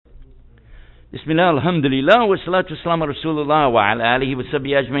بسم الله الحمد لله والصلاة والسلام على رسول الله وعلى آله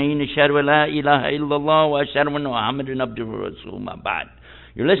وصحبه أجمعين أشهد أن لا إله إلا الله وأشهد أن محمدا عبده ورسوله ما بعد.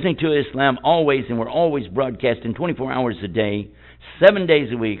 You're listening to Islam Always, and we're always broadcasting 24 hours a day, 7 days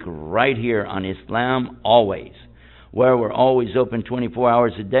a week, right here on Islam Always, where we're always open 24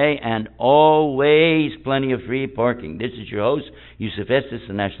 hours a day and always plenty of free parking. This is your host, Yusuf Estes,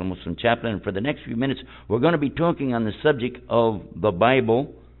 the National Muslim Chaplain, and for the next few minutes, we're going to be talking on the subject of the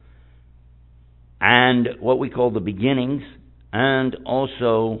Bible and what we call the beginnings, and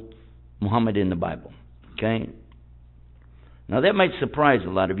also Muhammad in the Bible. Okay? Now that might surprise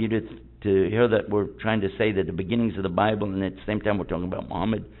a lot of you to hear that we're trying to say that the beginnings of the Bible, and at the same time we're talking about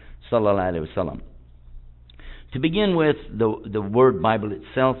Muhammad sallallahu alaihi wasallam. To begin with, the word Bible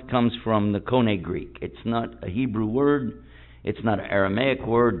itself comes from the Koine Greek. It's not a Hebrew word, it's not an Aramaic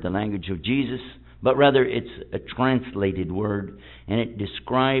word, the language of Jesus, but rather it's a translated word, and it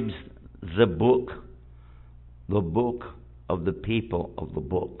describes the book of the people of the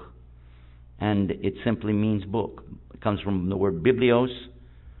book. And it simply means book. It comes from the word biblios,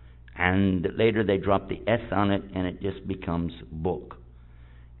 and later they drop the S on it, and it just becomes book.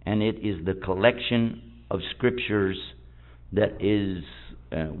 And it is the collection of scriptures that is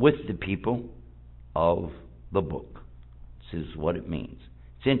with the people of the book. This is what it means.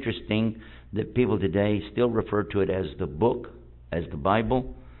 It's interesting that people today still refer to it as the book, as the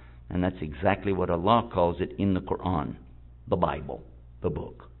Bible, and that's exactly what Allah calls it in the Quran, the Bible, the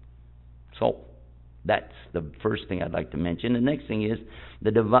book. So, that's the first thing I'd like to mention. The next thing is,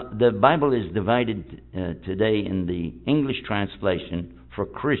 the Bible is divided today in the English translation for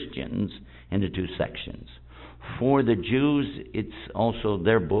Christians into two sections. For the Jews, it's also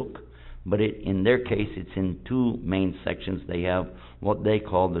their book, but in their case, it's in two main sections. They have what they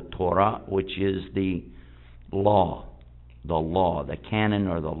call the Torah, which is the law, the canon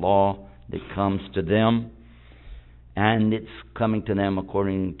or the law that comes to them, and it's coming to them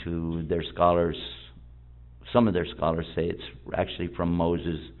according to their scholars. Some of their scholars say it's actually from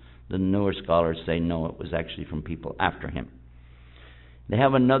Moses. The newer scholars say no, it was actually from people after him. They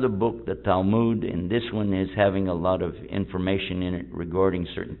have another book, the Talmud, and this one is having a lot of information in it regarding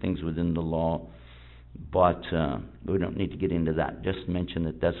certain things within the law, but we don't need to get into that. Just mention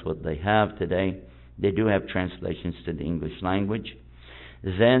that that's what they have today. They do have translations to the English language.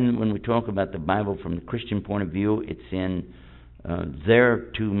 Then, when we talk about the Bible from the Christian point of view, it's in their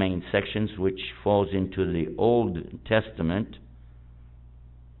two main sections, which falls into the Old Testament.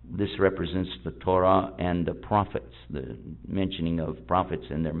 This represents the Torah and the prophets, the mentioning of prophets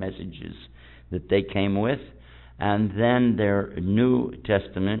and their messages that they came with. And then their New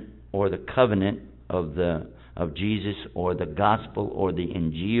Testament, or the covenant of Jesus, or the gospel, or the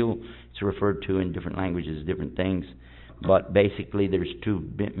Injil. It's referred to in different languages, different things. But basically there's two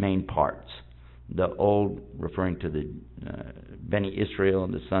main parts. The Old, referring to the Beni Israel,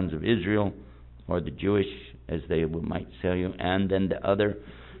 the sons of Israel, or the Jewish, as they might tell you. And then the other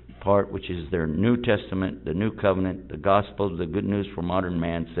part, which is their New Testament, the New Covenant, the Gospel, the good news for modern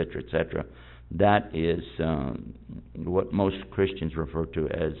man, etc., etc. That is what most Christians refer to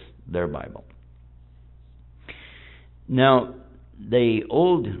as their Bible. Now, the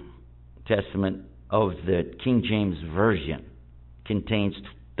Old Testament of the King James Version contains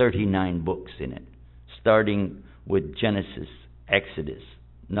 39 books in it, starting with Genesis, Exodus,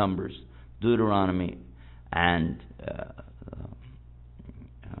 Numbers, Deuteronomy, and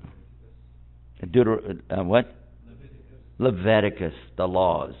Leviticus, the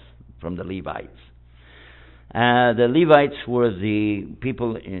laws from the Levites. The Levites were the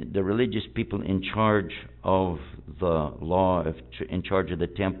people, the religious people in charge of the law, in charge of the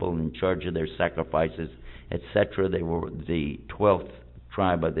temple, in charge of their sacrifices, etc. They were the 12th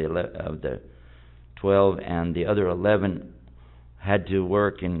tribe of the 12, and the other 11 had to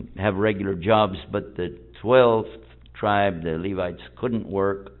work and have regular jobs, but the 12th tribe, the Levites, couldn't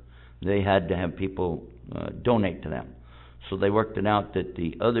work. They had to have people donate to them. So they worked it out that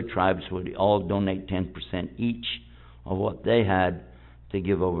the other tribes would all donate 10% each of what they had to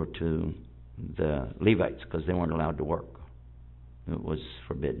give over to the Levites, because they weren't allowed to work. It was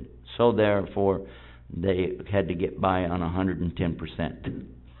forbidden. So therefore, they had to get by on 110%.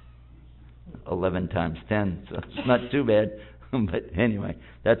 11 times 10, so it's not too bad. But anyway,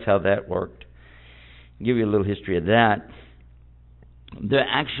 that's how that worked. I'll give you a little history of that. The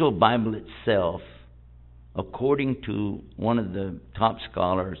actual Bible itself, according to one of the top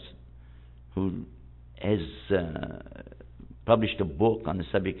scholars who has published a book on the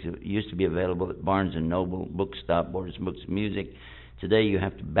subject, it used to be available at Barnes & Noble, Bookstop, Borders, Books and Music. Today you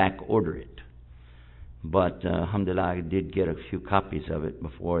have to back order it. But alhamdulillah, I did get a few copies of it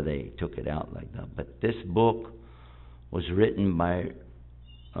before they took it out like that. But this book was written by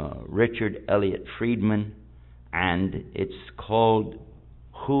Richard Elliott Friedman, and it's called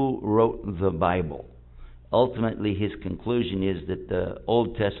Who Wrote the Bible? Ultimately, his conclusion is that the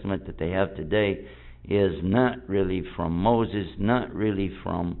Old Testament that they have today is not really from Moses, not really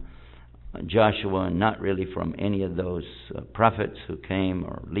from Joshua, and not really from any of those prophets who came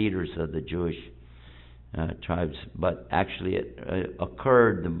or leaders of the Jewish tribes, but actually it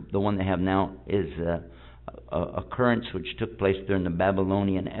occurred. The one they have now is a occurrence which took place during the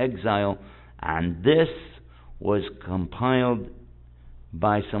Babylonian exile, and this was compiled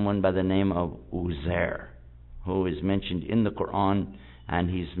by someone by the name of Uzair, who is mentioned in the Quran, and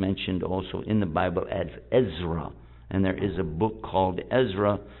he's mentioned also in the Bible as Ezra. And there is a book called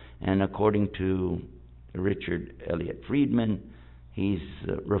Ezra, and according to Richard Elliott Friedman, he's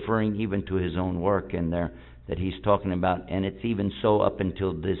referring even to his own work in there that he's talking about, and it's even so up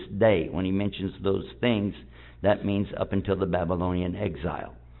until this day. When he mentions those things, that means up until the Babylonian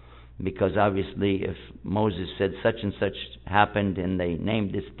exile. Because obviously if Moses said such and such happened and they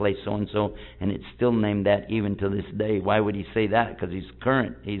named this place so-and-so, and it's still named that even to this day, why would he say that? Because he's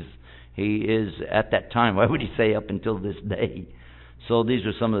current. He is at that time. Why would he say up until this day? So these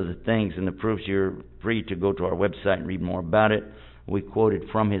are some of the things and the proofs. You're free to go to our website and read more about it. We quoted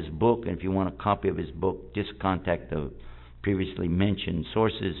from his book, and if you want a copy of his book, just contact the previously mentioned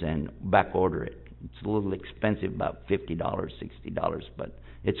sources and back order it. It's a little expensive, about $50, $60, but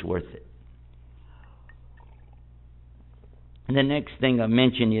it's worth it. And the next thing I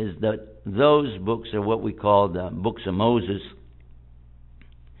mention is that those books are what we call the books of Moses.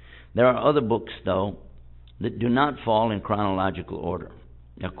 There are other books, though, that do not fall in chronological order.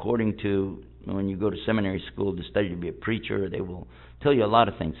 According to, when you go to seminary school to study to be a preacher, they will tell you a lot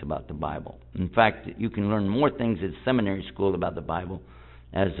of things about the Bible. In fact, you can learn more things at seminary school about the Bible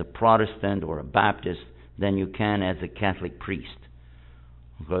as a Protestant or a Baptist than you can as a Catholic priest.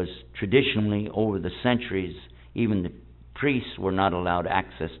 Because traditionally, over the centuries, even the priests were not allowed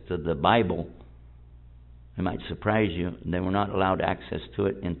access to the Bible. It might surprise you. They were not allowed access to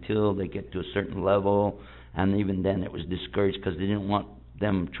it until they get to a certain level, and even then it was discouraged because they didn't want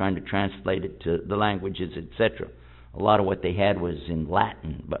them trying to translate it to the languages, etc. A lot of what they had was in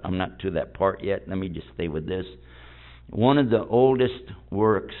Latin, but I'm not to that part yet. Let me just stay with this. One of the oldest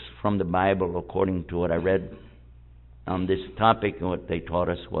works from the Bible, according to what I read on this topic, and what they taught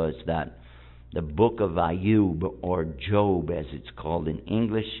us, was that the book of Ayub, or Job as it's called in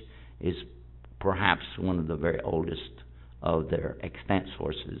English, is perhaps one of the very oldest of their extant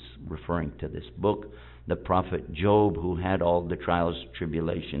sources referring to this book. The prophet Job, who had all the trials,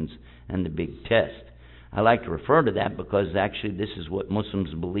 tribulations, and the big test. I like to refer to that because actually this is what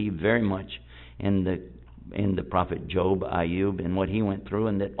Muslims believe very much in the prophet Job, Ayub, and what he went through,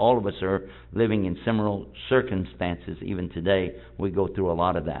 and that all of us are living in similar circumstances. Even today, we go through a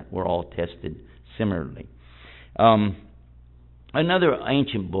lot of that. We're all tested similarly. Another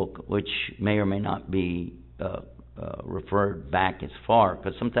ancient book, which may or may not be referred back as far,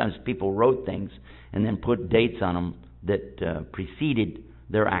 because sometimes people wrote things and then put dates on them that preceded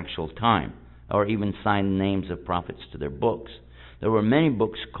their actual time, or even signed names of prophets to their books. There were many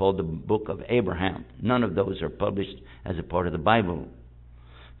books called the Book of Abraham. None of those are published as a part of the Bible,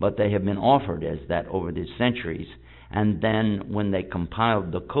 but they have been offered as that over the centuries. And then when they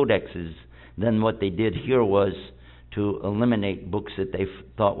compiled the codexes, then what they did here was to eliminate books that they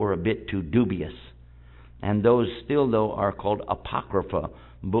thought were a bit too dubious. And those still, though, are called Apocrypha,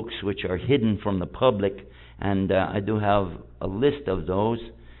 books which are hidden from the public. And I do have a list of those.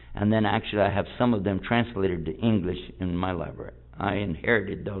 And then actually I have some of them translated to English in my library. I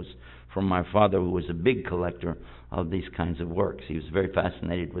inherited those from my father, who was a big collector of these kinds of works. He was very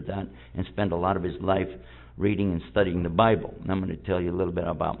fascinated with that and spent a lot of his life reading and studying the Bible. And I'm going to tell you a little bit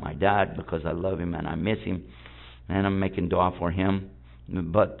about my dad because I love him and I miss him. And I'm making dua for him.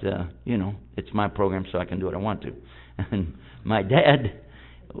 But, it's my program, so I can do what I want to. And my dad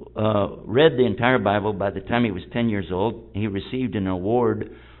read the entire Bible. By the time he was 10 years old, he received an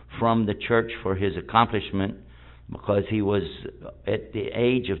award from the church for his accomplishment because he was, at the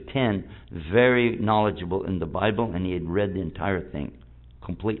age of 10, very knowledgeable in the Bible, and he had read the entire thing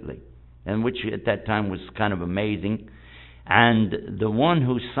completely, and which at that time was kind of amazing. And the one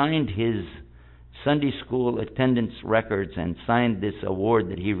who signed his Sunday school attendance records and signed this award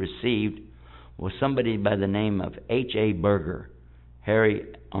that he received was somebody by the name of H.A. Berger, Harry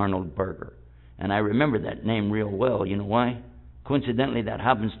Arnold Berger. And I remember that name real well. You know why? Coincidentally, that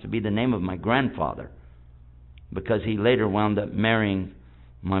happens to be the name of my grandfather, because he later wound up marrying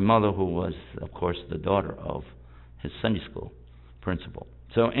My mother, who was, of course, the daughter of his Sunday school principal.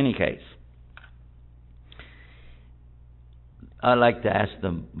 So, in any case, I like to ask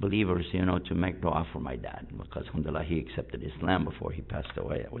the believers, to make dua for my dad, because alhamdulillah, he accepted Islam before he passed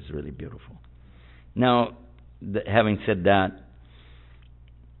away. It was really beautiful. Now, having said that,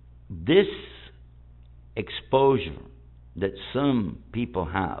 this exposure that some people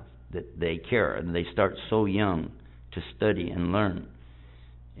have, that they care, and they start so young to study and learn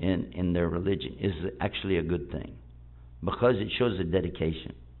in their religion, is actually a good thing, because it shows a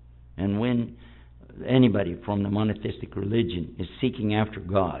dedication. And when anybody from the monotheistic religion is seeking after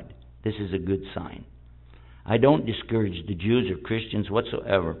God, this is a good sign. I don't discourage the Jews or Christians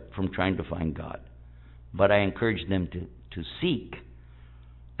whatsoever from trying to find God, but I encourage them to seek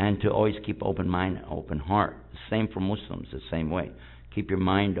and to always keep open mind and open heart. The same for Muslims, the same way. Keep your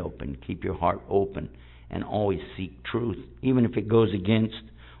mind open, keep your heart open, and always seek truth, even if it goes against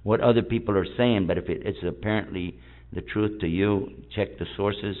what other people are saying. But if it's apparently the truth to you, check the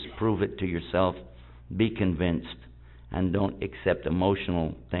sources, prove it to yourself, be convinced, and don't accept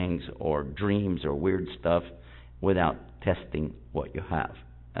emotional things or dreams or weird stuff without testing what you have.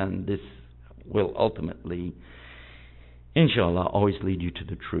 And this will ultimately, inshallah, always lead you to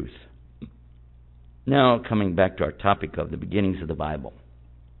the truth. Now, coming back to our topic of the beginnings of the Bible.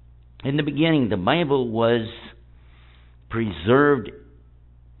 In the beginning, the Bible was preserved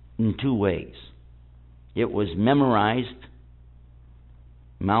in two ways. It was memorized,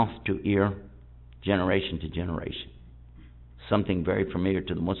 mouth to ear, generation to generation. Something very familiar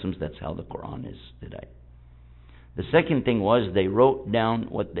to the Muslims. That's how the Quran is today. The second thing was they wrote down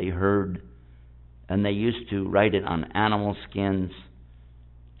what they heard, and they used to write it on animal skins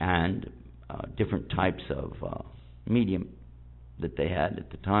and different types of medium that they had at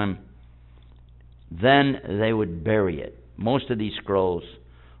the time. Then they would bury it. Most of these scrolls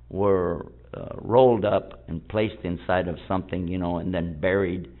were rolled up and placed inside of something, and then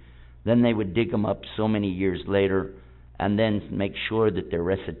buried. Then they would dig them up so many years later and then make sure that their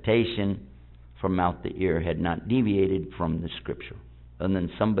recitation from mouth to ear had not deviated from the scripture. And then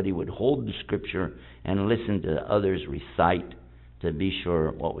somebody would hold the scripture and listen to others recite to be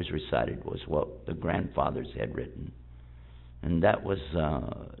sure what was recited was what the grandfathers had written. And that was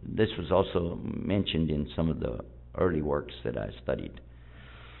this was also mentioned in some of the early works that I studied.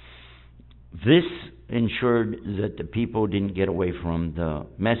 This ensured that the people didn't get away from the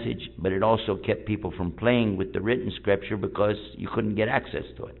message, but it also kept people from playing with the written scripture, because you couldn't get access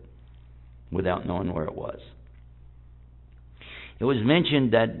to it without knowing where it was. It was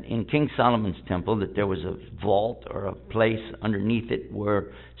mentioned that in King Solomon's temple that there was a vault or a place underneath it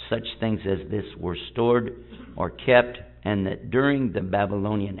where such things as this were stored or kept, and that during the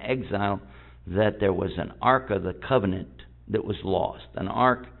Babylonian exile that there was an Ark of the Covenant that was lost. An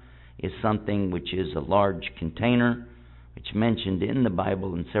ark is something which is a large container, which is mentioned in the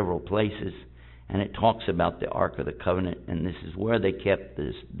Bible in several places, and it talks about the Ark of the Covenant, and this is where they kept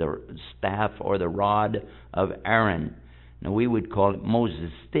the staff or the rod of Aaron. Now we would call it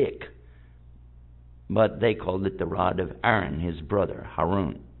Moses' stick, but they called it the rod of Aaron, his brother,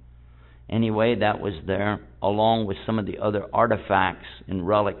 Harun. Anyway, that was there, along with some of the other artifacts and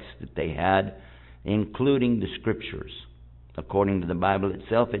relics that they had, including the scriptures. According to the Bible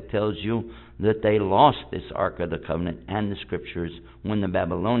itself, it tells you that they lost this Ark of the Covenant and the scriptures when the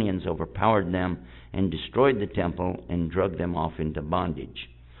Babylonians overpowered them and destroyed the temple and dragged them off into bondage.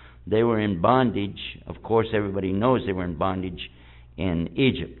 They were in bondage. Of course, everybody knows they were in bondage in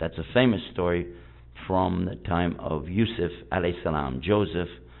Egypt. That's a famous story from the time of Yusuf alayhi salam, Joseph,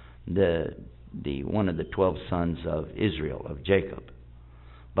 the one of the 12 sons of Israel, of Jacob.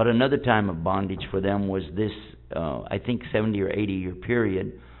 But another time of bondage for them was this, I think 70 or 80 year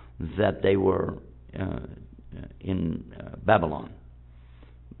period that they were in Babylon.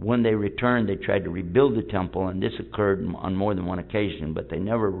 When they returned, they tried to rebuild the temple, and this occurred on more than one occasion, but they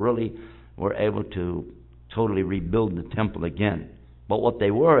never really were able to totally rebuild the temple again. But what they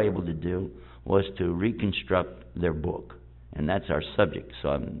were able to do was to reconstruct their book, and that's our subject. So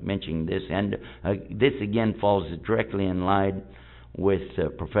I'm mentioning this, and this again falls directly in line with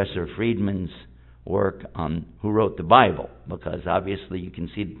Professor Friedman's work on who wrote the Bible, because obviously you can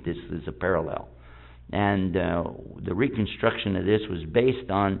see that this is a parallel. And the reconstruction of this was based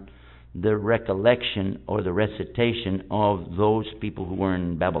on the recollection or the recitation of those people who were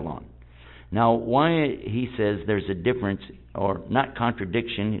in Babylon. Now, why he says there's a difference, or not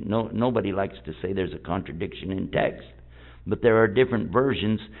contradiction, nobody likes to say there's a contradiction in text, but there are different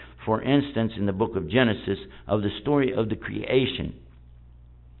versions. For instance, in the book of Genesis, of the story of the creation,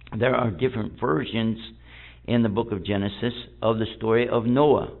 there are different versions in the book of Genesis of the story of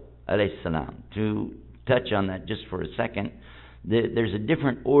Noah, alayhi salam. To touch on that just for a second, there's a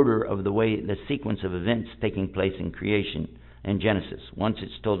different order of the way, the sequence of events taking place in creation in Genesis. Once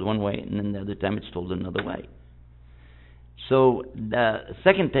it's told one way, and then the other time it's told another way. So the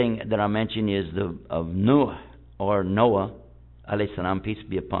second thing that I mention is of Noah, or Noah, alayhi salam, peace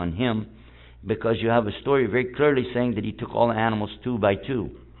be upon him, because you have a story very clearly saying that he took all the animals 2 by 2.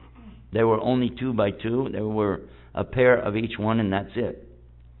 There were only 2 by 2. There were a pair of each one, and that's it.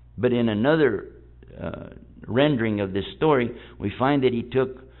 But in another rendering of this story, we find that he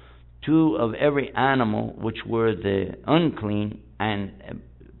took 2 of every animal, which were the unclean, and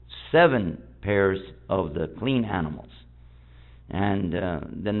 7 pairs of the clean animals. And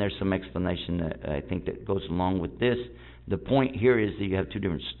then there's some explanation that I think that goes along with this. The point here is that you have 2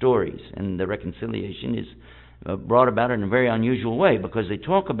 different stories, and the reconciliation is brought about in a very unusual way, because they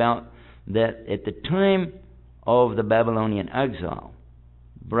talk about that at the time of the Babylonian exile,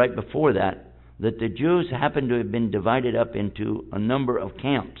 right before that the Jews happened to have been divided up into a number of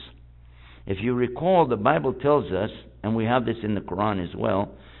camps. If you recall, the Bible tells us, and we have this in the Quran as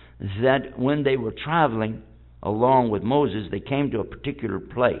well, that when they were traveling along with Moses, they came to a particular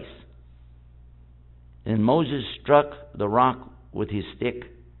place. And Moses struck the rock with his stick,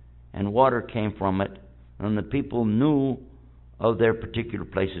 and water came from it, and the people knew of their particular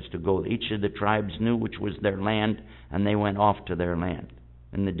places to go. Each of the tribes knew which was their land, and they went off to their land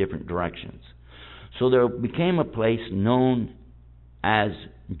in the different directions. So there became a place known as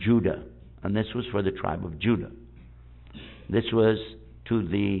Judah, and this was for the tribe of Judah. This was to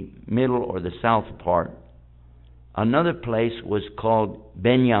the middle or the south part. Another place was called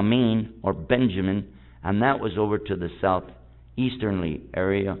Benjamin or Benjamin, and that was over to the southeasternly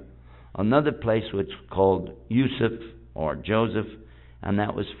area. Another place was called Yusuf or Joseph, and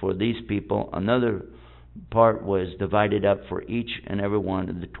that was for these people. Another part was divided up for each and every one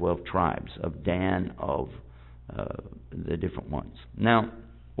of the 12 tribes of Dan, of the different ones. Now,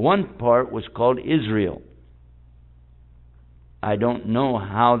 one part was called Israel. I don't know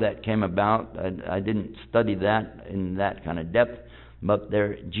how that came about. I didn't study that in that kind of depth, but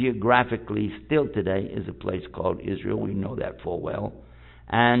there geographically still today is a place called Israel. We know that full well.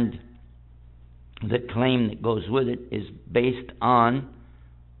 And the claim that goes with it is based on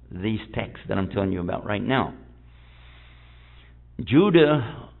these texts that I'm telling you about right now.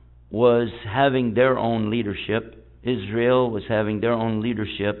 Judah was having their own leadership. Israel was having their own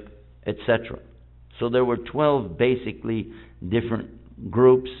leadership, etc. So there were 12 basically different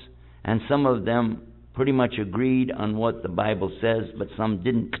groups, and some of them pretty much agreed on what the Bible says, but some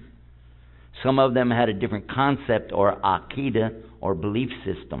didn't. Some of them had a different concept or aqidah or belief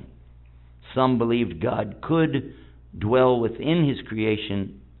system. Some believed God could dwell within His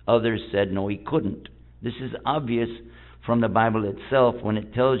creation. Others said no, He couldn't. This is obvious from the Bible itself when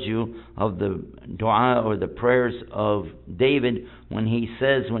it tells you of the dua or the prayers of David when he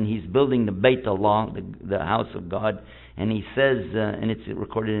says, when he's building the Beit Allah, the house of God, and he says, and it's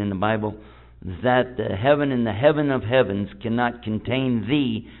recorded in the Bible, that the heaven and the heaven of heavens cannot contain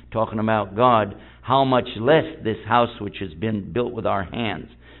thee, talking about God, how much less this house which has been built with our hands.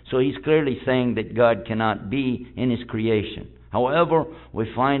 So he's clearly saying that God cannot be in His creation. However,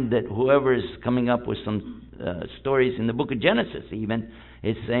 we find that whoever is coming up with some stories in the book of Genesis even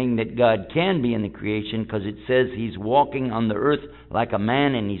is saying that God can be in the creation, because it says He's walking on the earth like a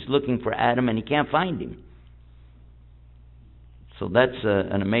man and He's looking for Adam and He can't find him. So that's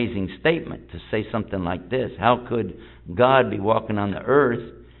an amazing statement to say something like this. How could God be walking on the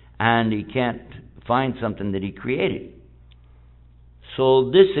earth and He can't find something that He created? So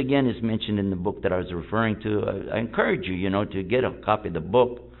this again is mentioned in the book that I was referring to. I encourage you, to get a copy of the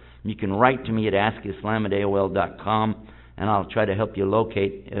book. You can write to me at askislam@aol.com, and I'll try to help you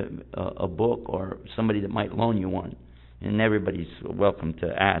locate a book or somebody that might loan you one. And everybody's welcome to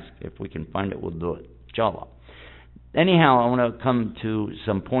ask. If we can find it, we'll do it. Inshallah. Anyhow, I want to come to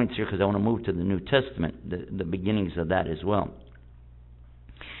some points here because I want to move to the New Testament, the beginnings of that as well.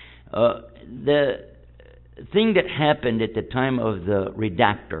 The thing that happened at the time of the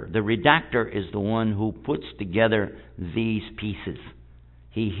redactor is the one who puts together these pieces.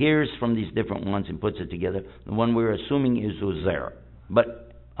 He hears from these different ones and puts it together. The one we're assuming is Uzair.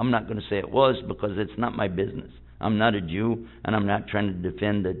 But I'm not going to say it was, because it's not my business. I'm not a Jew, and I'm not trying to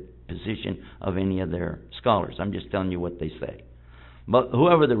defend the position of any of their scholars. I'm just telling you what they say. But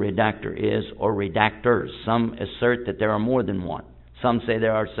whoever the redactor is, or redactors, some assert that there are more than one. Some say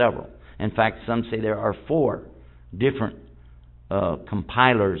there are several. In fact, some say there are 4 different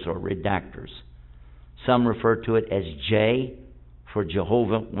compilers or redactors. Some refer to it as J for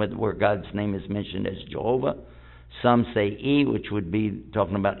Jehovah, where God's name is mentioned as Jehovah. Some say E, which would be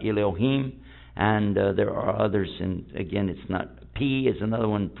talking about Elohim. And there are others, and again, it's not. P is another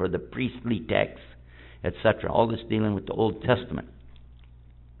one for the priestly text, etc. All this dealing with the Old Testament.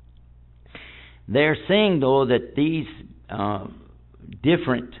 They're saying, though, that these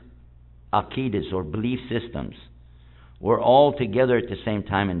different Aqidas or belief systems were all together at the same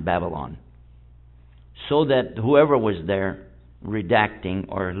time in Babylon, so that whoever was there redacting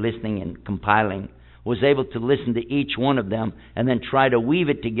or listening and compiling was able to listen to each one of them and then try to weave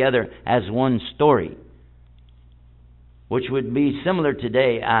it together as one story, which would be similar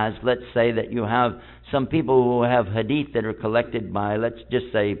today as, let's say, that you have some people who have hadith that are collected by, let's just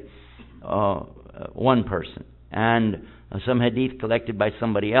say, one person, and some hadith collected by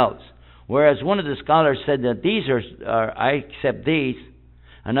somebody else. Whereas one of the scholars said that these are I accept these.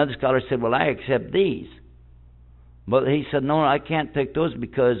 Another scholar said, well, I accept these. But he said, no, I can't take those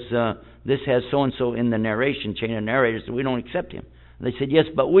because this has so-and-so in the narration, chain of narrators, so we don't accept him. And they said, yes,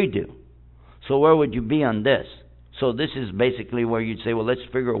 but we do. So where would you be on this? So this is basically where you'd say, well, let's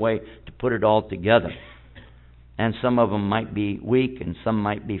figure a way to put it all together. And some of them might be weak, and some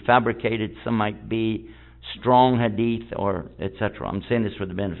might be fabricated, some might be strong hadith, or etc. I'm saying this for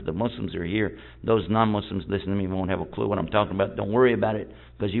the benefit of the Muslims who are here. Those non-Muslims listening to me won't have a clue what I'm talking about. Don't worry about it,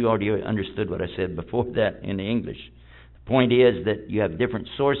 because you already understood what I said before that in the English. The point is that you have different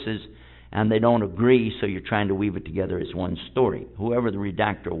sources, and they don't agree, so you're trying to weave it together as one story. Whoever the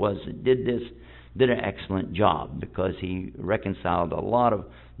redactor was that did this did an excellent job, because he reconciled a lot of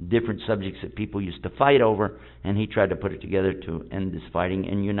different subjects that people used to fight over, and he tried to put it together to end this fighting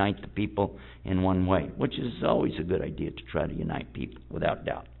and unite the people in one way, which is always a good idea, to try to unite people, without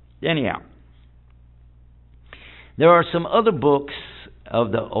doubt. Anyhow, there are some other books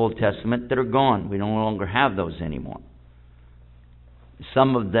of the Old Testament that are gone. We no longer have those anymore.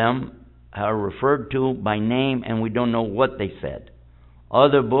 Some of them are referred to by name, and we don't know what they said.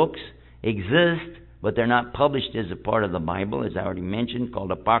 Other books exist, but they're not published as a part of the Bible, as I already mentioned,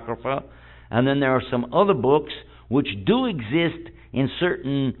 called Apocrypha. And then there are some other books which do exist in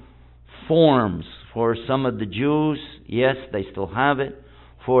certain forms. For some of the Jews, yes, they still have it.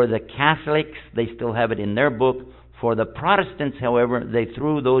 For the Catholics, they still have it in their book. For the Protestants, however, they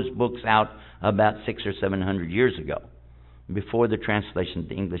threw those books out about 600 or 700 years ago, before the translation to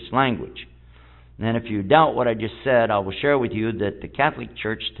the English language. And if you doubt what I just said, I will share with you that the Catholic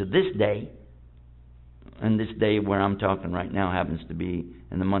Church to this day, and this day where I'm talking right now happens to be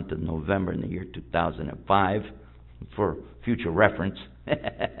in the month of November in the year 2005, for future reference,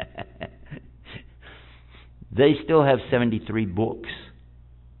 they still have 73 books,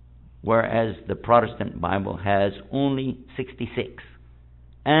 whereas the Protestant Bible has only 66.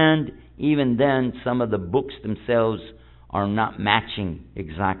 And even then, some of the books themselves are not matching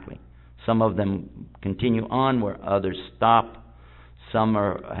exactly. Some of them continue on where others stop. Some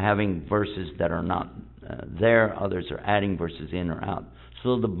are having verses that are not there. Others are adding verses in or out.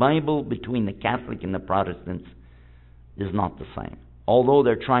 So the Bible between the Catholic and the Protestants is not the same, although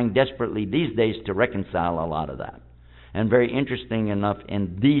they're trying desperately these days to reconcile a lot of that. And very interesting enough,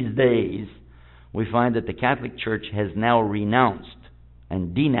 in these days, we find that the Catholic Church has now renounced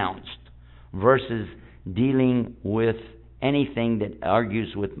and denounced verses dealing with anything that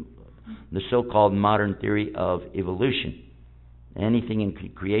argues with the so-called modern theory of evolution. Anything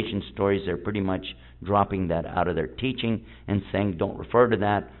in creation stories, they're pretty much dropping that out of their teaching and saying don't refer to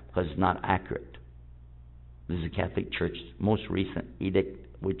that because it's not accurate. This is the Catholic Church's most recent edict,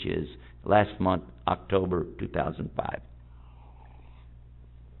 which is last month, October 2005.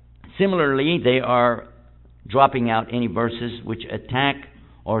 Similarly, they are dropping out any verses which attack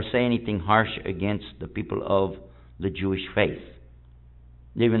or say anything harsh against the people of the Jewish faith.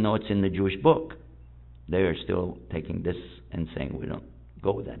 Even though it's in the Jewish book, they are still taking this and saying we don't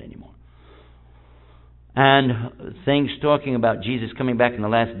go with that anymore. And things talking about Jesus coming back in the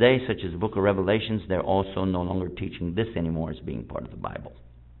last days, such as the book of Revelations, they're also no longer teaching this anymore as being part of the Bible.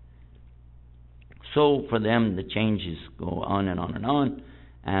 So for them, the changes go on and on and on.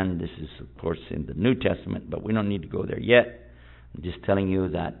 And this is, of course, in the New Testament, but we don't need to go there yet. I'm just telling you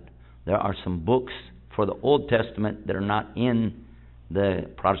that there are some books for the Old Testament that are not in the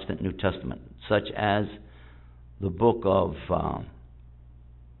Protestant New Testament, such as the book of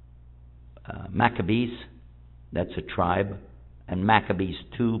Maccabees. That's a tribe. And Maccabees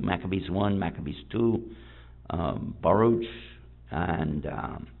 2, Maccabees 1, Maccabees 2, Baruch, and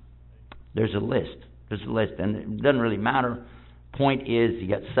there's a list. There's a list, and it doesn't really matter. Point is, you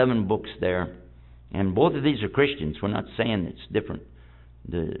got 7 books there, and both of these are Christians. We're not saying it's different.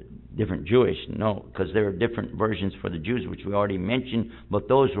 The different Jewish. No, because there are different versions for the Jews, which we already mentioned, but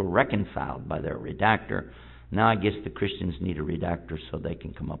those were reconciled by their redactor. Now I guess the Christians need a redactor so they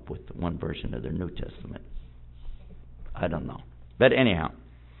can come up with one version of their New Testament. I don't know. But anyhow,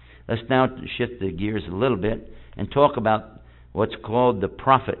 let's now shift the gears a little bit and talk about what's called the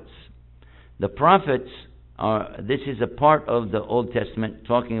prophets. The prophets this is a part of the Old Testament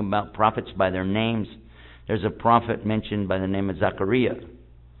talking about prophets by their names. There's a prophet mentioned by the name of Zechariah.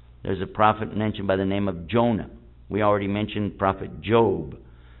 There's a prophet mentioned by the name of Jonah. We already mentioned prophet Job.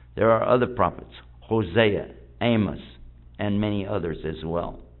 There are other prophets, Hosea, Amos, and many others as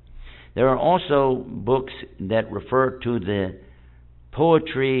well. There are also books that refer to the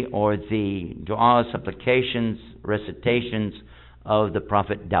poetry or the dua, supplications, recitations of the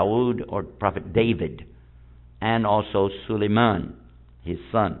prophet Dawood or prophet David, and also Suleiman, his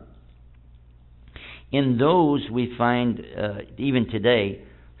son. In those we find, even today,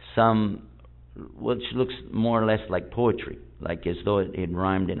 some which looks more or less like poetry, like as though it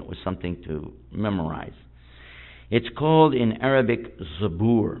rhymed and it was something to memorize. It's called in Arabic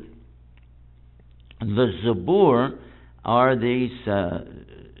Zabur. The Zabur are these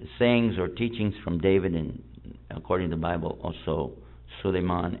sayings or teachings from David, and according to the Bible also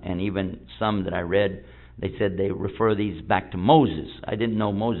Suleiman, and even some that I read, they said they refer these back to Moses. I didn't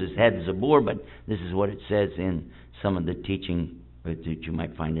know Moses had Zabur, but this is what it says in some of the teaching that you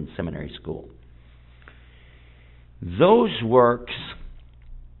might find in seminary school. Those works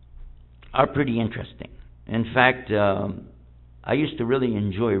are pretty interesting. In fact, I used to really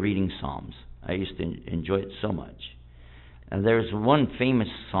enjoy reading Psalms. I used to enjoy it so much. And there's one famous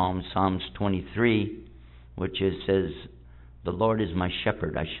psalm, Psalms 23, which says, "The Lord is my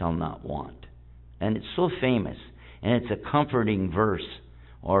shepherd, I shall not want." And it's so famous, and it's a comforting verse,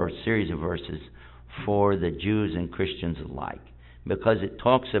 or a series of verses, for the Jews and Christians alike, because it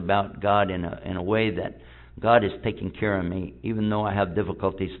talks about God in a way that God is taking care of me. Even though I have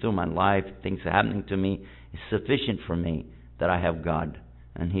difficulties through my life, things are happening to me, it's sufficient for me that I have God,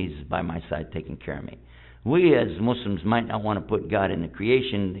 and He's by my side taking care of me. We as Muslims might not want to put God in the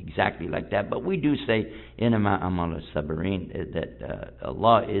creation exactly like that, but we do say, Inama Amal Sabarin, that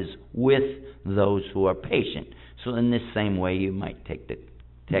Allah is with those who are patient. So in this same way, you might take the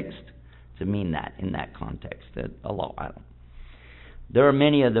text to mean that in that context, that Allah Alam. There are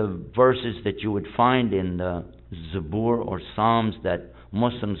many of the verses that you would find in the Zabur or Psalms that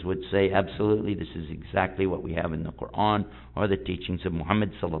Muslims would say, absolutely, this is exactly what we have in the Quran or the teachings of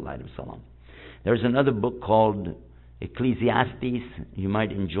Muhammad sallallahu alaihi wasallam. There's another book called Ecclesiastes. You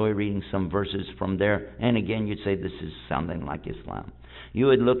might enjoy reading some verses from there. And again, you'd say this is sounding like Islam. You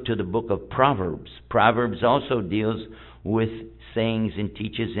would look to the book of Proverbs. Proverbs also deals with sayings and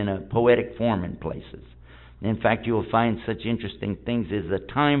teaches in a poetic form in places. In fact, you will find such interesting things as a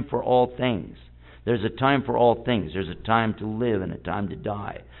time for all things. There's a time for all things. There's a time to live and a time to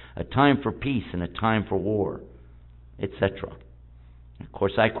die. A time for peace and a time for war, etc. Of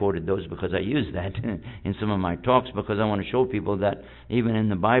course, I quoted those because I use that in some of my talks, because I want to show people that even in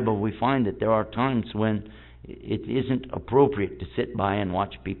the Bible we find that there are times when it isn't appropriate to sit by and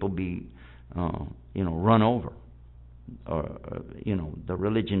watch people be, run over, or the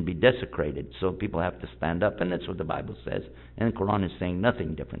religion be desecrated. So people have to stand up, and that's what the Bible says. And the Quran is saying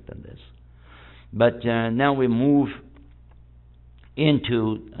nothing different than this. But now we move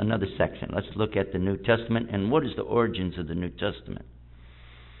into another section. Let's look at the New Testament and what is the origins of the New Testament.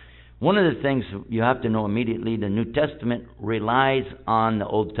 One of the things you have to know immediately, the New Testament relies on the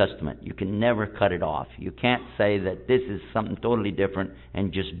Old Testament. You can never cut it off. You can't say that this is something totally different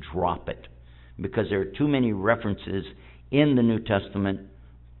and just drop it, because there are too many references in the New Testament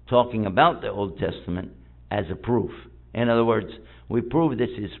talking about the Old Testament as a proof. In other words, we prove this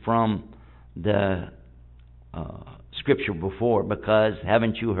is from the Scripture before because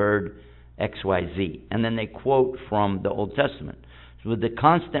haven't you heard XYZ? And then they quote from the Old Testament. So with the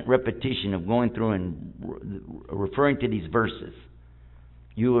constant repetition of going through and referring to these verses,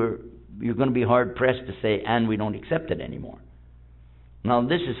 you're going to be hard-pressed to say, and we don't accept it anymore. Now,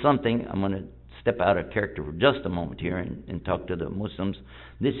 this is something, I'm going to step out of character for just a moment here and talk to the Muslims.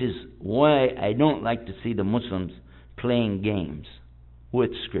 This is why I don't like to see the Muslims playing games with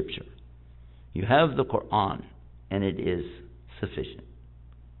Scripture. You have the Quran, and it is sufficient.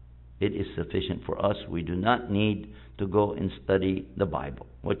 It is sufficient for us. We do not need to go and study the Bible.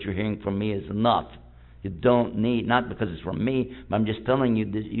 What you're hearing from me is enough. You don't need, not because it's from me, but I'm just telling you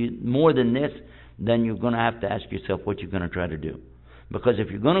that more than this, then you're going to have to ask yourself what you're going to try to do. Because if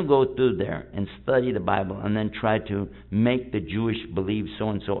you're going to go through there and study the Bible and then try to make the Jewish believe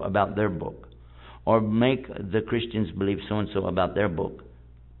so-and-so about their book, or make the Christians believe so-and-so about their book,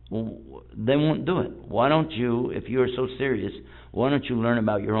 Well, they won't do it. Why don't you, if you're so serious, why don't you learn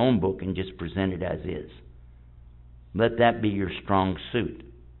about your own book and just present it as is? Let that be your strong suit.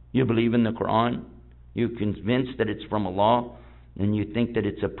 You believe in the Quran, you're convinced that it's from Allah, and you think that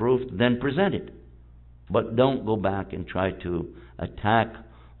it's approved, then present it. But don't go back and try to attack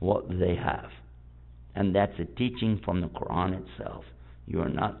what they have. And that's a teaching from the Quran itself. You are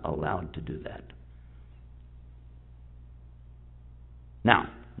not allowed to do that. Now,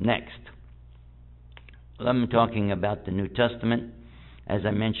 next, I'm talking about the New Testament. As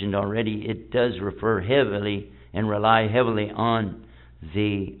I mentioned already, it does refer heavily and rely heavily on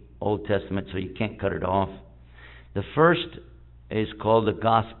the Old Testament, so you can't cut it off. The first is called the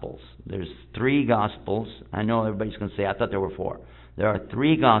Gospels. There's 3 Gospels. I know everybody's going to say, I thought there were 4. There are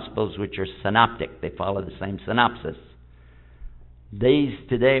 3 Gospels which are synoptic. They follow the same synopsis. These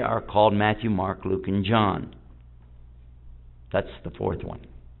today are called Matthew, Mark, Luke, and John. That's the 4th one.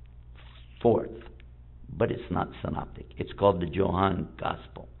 4th. But it's not synoptic. It's called the Johann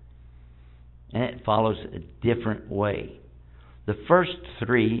Gospel. And it follows a different way. The first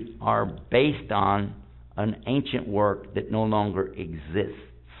 3 are based on an ancient work that no longer exists.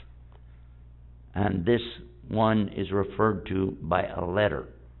 And this one is referred to by a letter.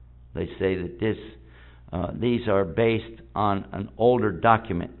 They say that these are based on an older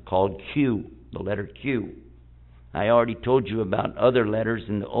document called Q, the letter Q. I already told you about other letters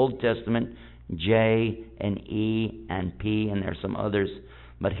in the Old Testament, J and E and P, and there's some others.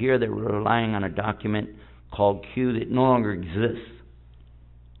 But here they're relying on a document called Q that no longer exists.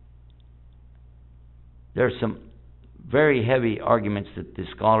 There are some very heavy arguments that the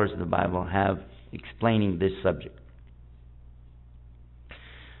scholars of the Bible have explaining this subject.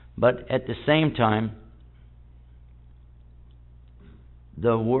 But at the same time,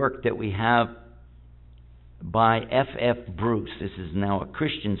 the work that we have by F.F. Bruce, this is now a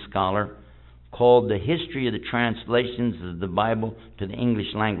Christian scholar, called The History of the Translations of the Bible to the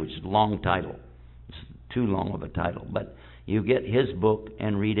English Language. It's a long title. It's too long of a title. But you get his book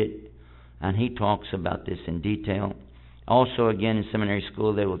and read it, and he talks about this in detail. Also, again, in seminary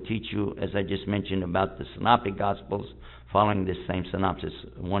school, they will teach you, as I just mentioned, about the Synoptic Gospels, following this same synopsis,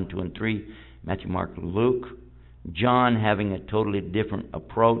 1, 2, and 3, Matthew, Mark, Luke. John having a totally different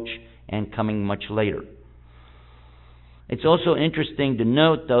approach and coming much later. It's also interesting to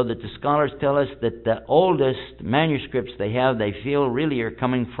note, though, that the scholars tell us that the oldest manuscripts they have, they feel really are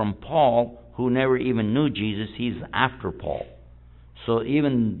coming from Paul, who never even knew Jesus. He's after Paul. So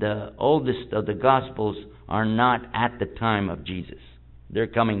even the oldest of the Gospels are not at the time of Jesus. They're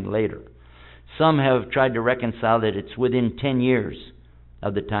coming later. Some have tried to reconcile that it's within 10 years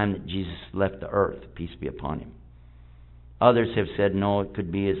of the time that Jesus left the earth, peace be upon him. Others have said, no, it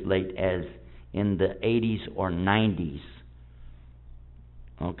could be as late as in the 80s or 90s.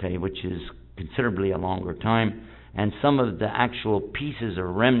 Okay, which is considerably a longer time. And some of the actual pieces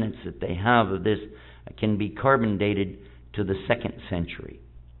or remnants that they have of this can be carbon dated to the 2nd century.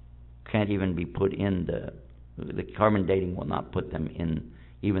 Can't even be put in the carbon dating will not put them in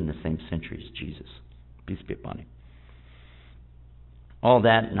even the same century as Jesus. Peace be upon him. All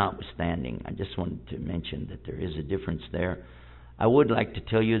that notwithstanding, I just wanted to mention that there is a difference there. I would like to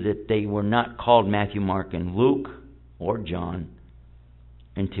tell you that they were not called Matthew, Mark, and Luke, or John,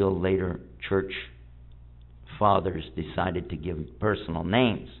 until later church fathers decided to give personal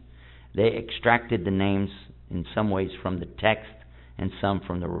names. They extracted the names in some ways from the text and some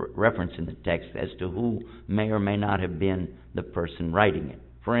from the reference in the text as to who may or may not have been the person writing it.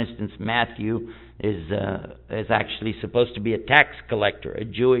 For instance, Matthew is actually supposed to be a tax collector, a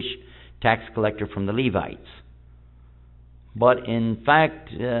Jewish tax collector from the Levites. But in fact,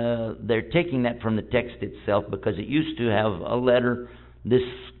 they're taking that from the text itself, because it used to have a letter. This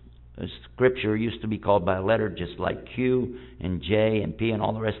scripture used to be called by a letter, just like Q and J and P and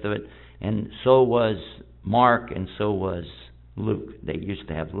all the rest of it. And so was Mark, and so was Luke. They used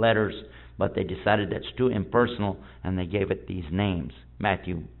to have letters, but they decided that's too impersonal, and they gave it these names: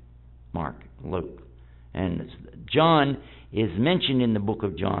 Matthew, Mark, Luke. And John is mentioned in the book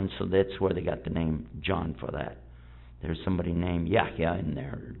of John, so that's where they got the name John for that. There's somebody named Yahya in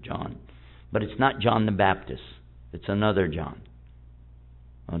there, or John. But it's not John the Baptist. It's another John.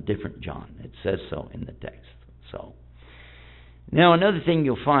 A different John. It says so in the text. So, now another thing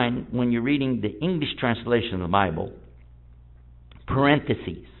you'll find when you're reading the English translation of the Bible,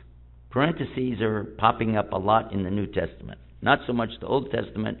 parentheses. Parentheses are popping up a lot in the New Testament. Not so much the Old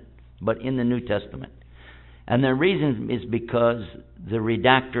Testament, but in the New Testament. And the reason is because the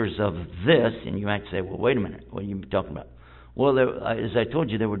redactors of this, and you might say, well, wait a minute, what are you talking about? Well, as I told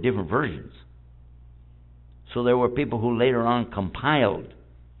you, there were different versions. So there were people who later on compiled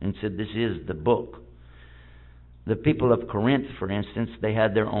and said, this is the book. The people of Corinth, for instance, they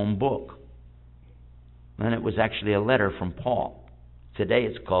had their own book. And it was actually a letter from Paul. Today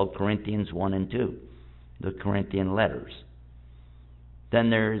it's called Corinthians 1 and 2, the Corinthian letters. Then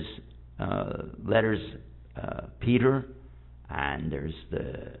there's letters, Peter, and there's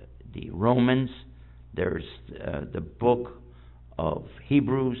the Romans. There's the book of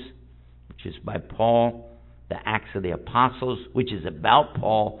Hebrews, which is by Paul. The Acts of the Apostles, which is about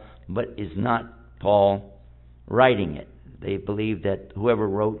Paul, but is not Paul writing it. They believe that whoever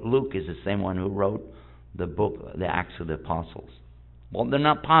wrote Luke is the same one who wrote the book, the Acts of the Apostles. Well, they're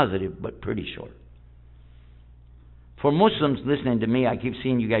not positive, but pretty sure. For Muslims listening to me, I keep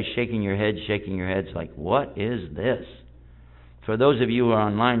seeing you guys shaking your heads like, what is this? For those of you who are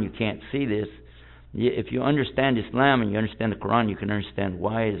online, you can't see this. If you understand Islam and you understand the Quran, you can understand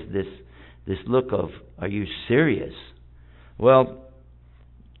why is this look of, are you serious? Well,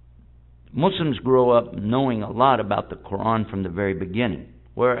 Muslims grow up knowing a lot about the Quran from the very beginning,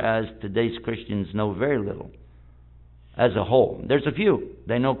 whereas today's Christians know very little. As a whole, there's a few,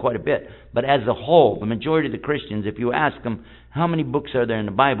 they know quite a bit, but as a whole, the majority of the Christians, if you ask them, how many books are there in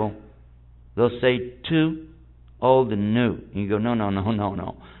the Bible? They'll say 2, Old and New. And you go,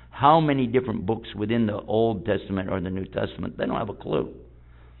 no. How many different books within the Old Testament or the New Testament? They don't have a clue.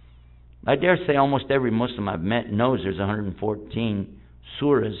 I dare say almost every Muslim I've met knows there's 114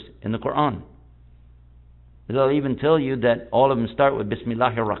 surahs in the Quran. They'll even tell you that all of them start with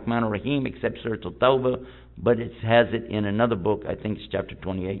Bismillahir Rahmanir Rahim except Surah Al-Tawbah, but it has it in another book, I think it's chapter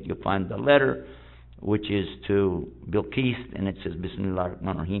 28. You'll find the letter, which is to Bilqis, and it says Bismillahir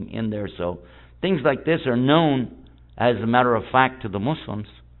Rahmanir Rahim in there. So things like this are known as a matter of fact to the Muslims,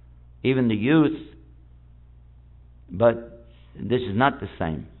 even the youth, but this is not the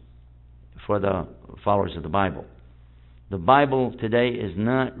same for the followers of the Bible. The Bible today is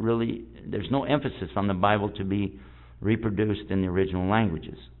not really, there's no emphasis on the Bible to be reproduced in the original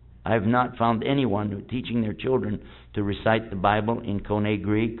languages. I have not found anyone teaching their children to recite the Bible in Koine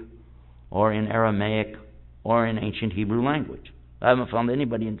Greek or in Aramaic or in ancient Hebrew language. I haven't found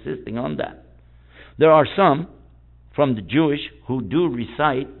anybody insisting on that. There are some from the Jewish who do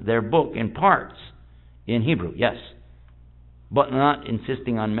recite their book in parts in Hebrew, yes, but not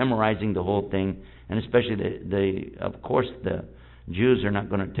insisting on memorizing the whole thing. And especially of course the Jews are not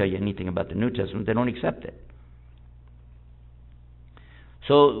going to tell you anything about the New Testament. They don't accept it.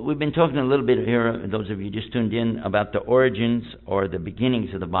 So we've been talking a little bit here, those of you just tuned in, about the origins or the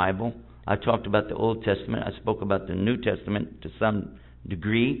beginnings of the Bible. I talked about the Old Testament. I spoke about the New Testament to some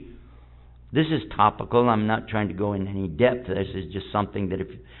degree. This is topical. I'm not trying to go in any depth. This is just something that if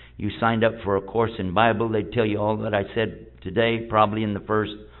you signed up for a course in Bible, they'd tell you all that I said today, probably in the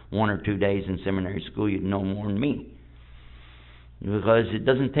first 1 or 2 days in seminary school. You'd know more than me. Because it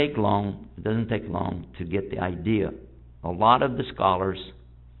doesn't take long. It doesn't take long to get the idea. A lot of the scholars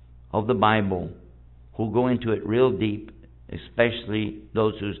of the Bible who go into it real deep, especially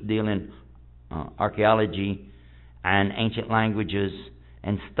those who deal in archaeology and ancient languages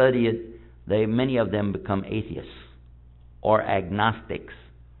and study it, many of them become atheists or agnostics,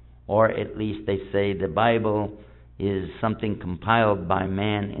 or at least they say the Bible is something compiled by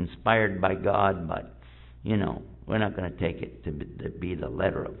man, inspired by God, but we're not going to take it to be the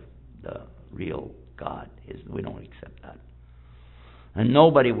letter of the real God. We don't accept that. And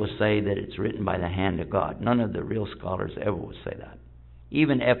nobody will say that it's written by the hand of God. None of the real scholars ever will say that.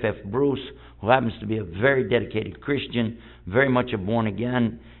 Even F.F. Bruce, who happens to be a very dedicated Christian, very much a born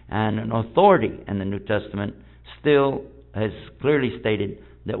again, and an authority in the New Testament, still has clearly stated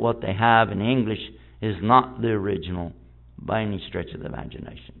that what they have in English is not the original by any stretch of the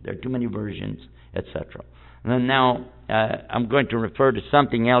imagination. There are too many versions, etc. And then now I'm going to refer to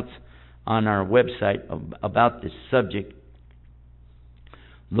something else on our website about this subject.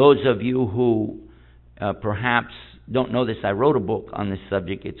 Those of you who perhaps don't know this, I wrote a book on this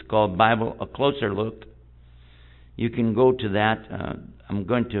subject. It's called Bible, A Closer Look. You can go to that. I'm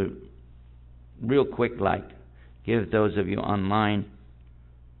going to, real quick, give those of you online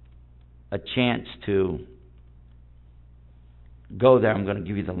a chance to go there. I'm going to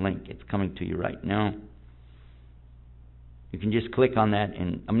give you the link. It's coming to you right now. You can just click on that,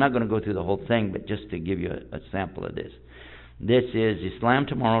 and I'm not going to go through the whole thing, but just to give you a sample of this. This is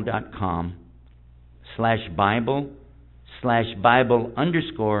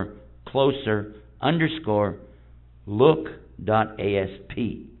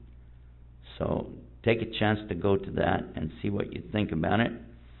So take a chance to go to that and see what you think about it.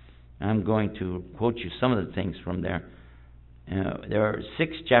 I'm going to quote you some of the things from there. There are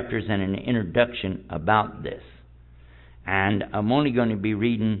 6 chapters and an introduction about this. And I'm only going to be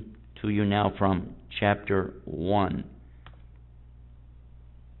reading to you now from chapter 1.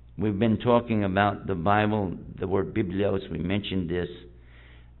 We've been talking about the Bible, the word Biblios, we mentioned this,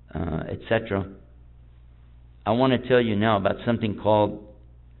 etc. I want to tell you now about something called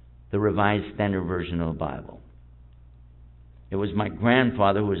the Revised Standard Version of the Bible. It was my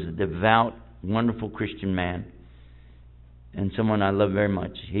grandfather, who was a devout, wonderful Christian man, and someone I love very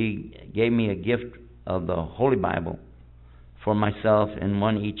much. He gave me a gift of the Holy Bible for myself and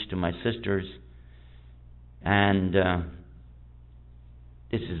one each to my sisters. And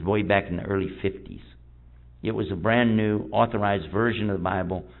this is way back in the early 50s. It was a brand new authorized version of the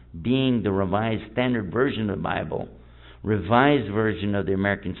Bible, being the Revised Standard Version of the Bible, revised version of the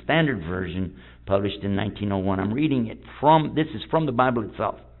American Standard Version, published in 1901. I'm reading it this is from the Bible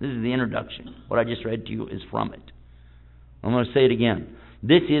itself. This is the introduction. What I just read to you is from it. I'm going to say it again.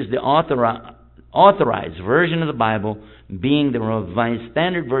 This is the authorized version of the Bible, being the Revised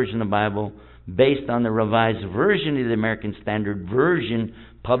Standard Version of the Bible, based on the Revised Version of the American Standard Version,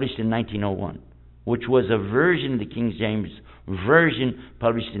 published in 1901, which was a version of the King James Version,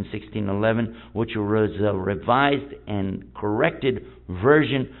 published in 1611, which was a revised and corrected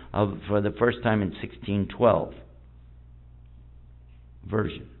version for the first time in 1612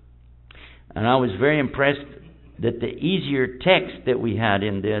 version. And I was very impressed that the easier text that we had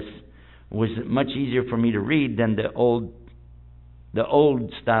in this was much easier for me to read than the old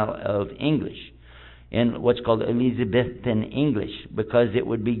style of English, in what's called Elizabethan English, because it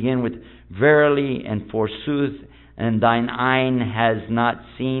would begin with "Verily and forsooth, and thine eye has not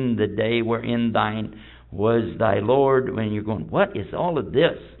seen the day wherein thine was thy Lord." When you're going, what is all of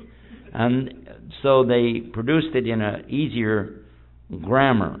this? And so they produced it in an easier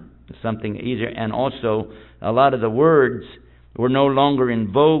grammar, something easier, and also a lot of the words were no longer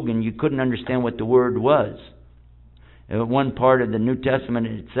in vogue, and you couldn't understand what the word was. One part of the New Testament,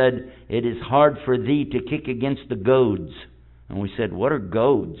 it said, "It is hard for thee to kick against the goads." And we said, what are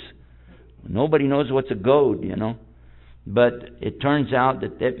goads? Nobody knows what's a goad, But it turns out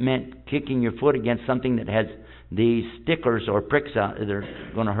that meant kicking your foot against something that has these stickers or pricks out that are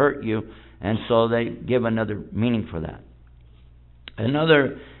going to hurt you. And so they give another meaning for that.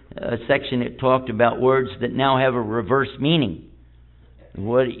 Another section, it talked about words that now have a reverse meaning.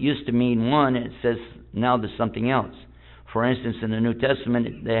 What it used to mean one, it says now there's something else. For instance, in the New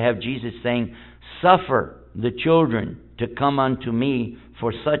Testament, they have Jesus saying, "Suffer the children to come unto me,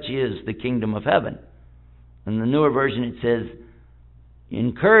 for such is the kingdom of heaven." In the newer version, it says,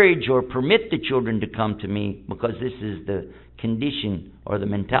 "Encourage or permit the children to come to me, because this is the condition or the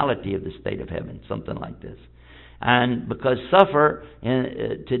mentality of the state of heaven," something like this. And because suffer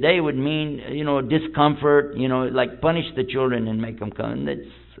today would mean, discomfort, like punish the children and make them come.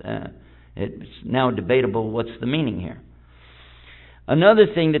 It's now debatable what's the meaning here. Another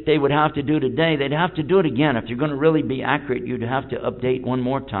thing that they would have to do today, they'd have to do it again. If you're going to really be accurate, you'd have to update one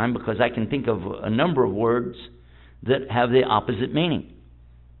more time, because I can think of a number of words that have the opposite meaning.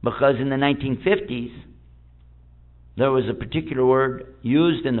 Because in the 1950s, there was a particular word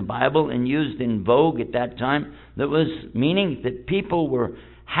used in the Bible and used in vogue at that time that was meaning that people were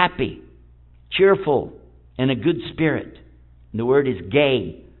happy, cheerful, in a good spirit. The word is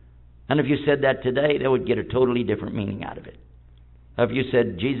gay. And if you said that today, they would get a totally different meaning out of it. If you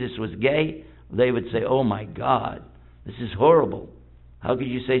said Jesus was gay, they would say, "Oh my God, this is horrible. How could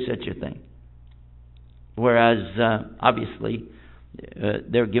you say such a thing?" Whereas, obviously,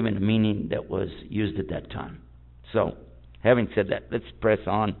 they're given a meaning that was used at that time. So, having said that, let's press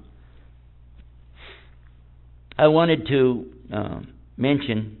on. I wanted to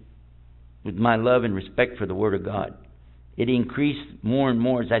mention, with my love and respect for the Word of God, it increased more and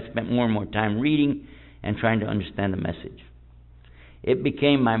more as I spent more and more time reading and trying to understand the message. It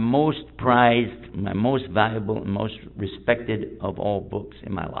became my most prized, my most valuable, and most respected of all books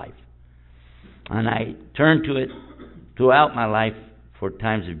in my life. And I turned to it throughout my life for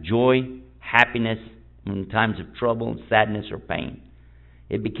times of joy, happiness, in times of trouble, sadness, or pain.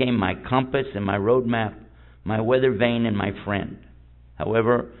 It became my compass and my roadmap, my weather vane and my friend.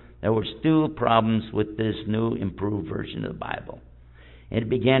 However, there were still problems with this new, improved version of the Bible. It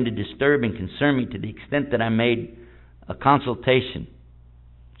began to disturb and concern me to the extent that I made a consultation,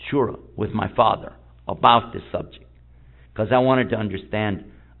 shura, with my father about this subject, because I wanted to understand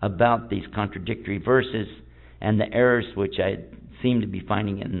about these contradictory verses and the errors which I seemed to be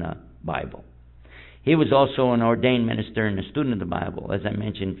finding in the Bible. He was also an ordained minister and a student of the Bible, as I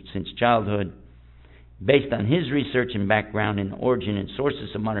mentioned, since childhood. Based on his research and background in the origin and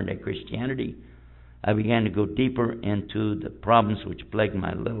sources of modern-day Christianity, I began to go deeper into the problems which plagued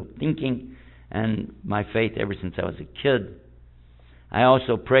my little thinking and my faith ever since I was a kid. I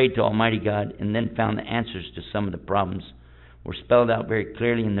also prayed to Almighty God and then found the answers to some of the problems were spelled out very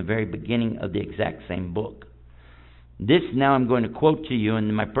clearly in the very beginning of the exact same book. This now I'm going to quote to you,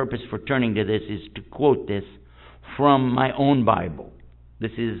 and my purpose for turning to this is to quote this from my own Bible.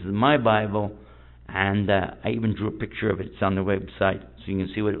 This is my Bible, and I even drew a picture of it. It's on the website, so you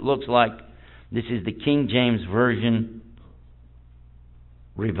can see what it looks like. This is the King James Version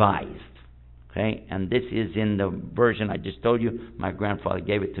Revised. Okay, and this is in the version I just told you. My grandfather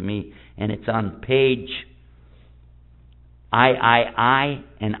gave it to me, and it's on page III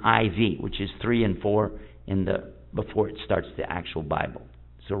and IV, which is 3 and 4 in the before it starts the actual Bible.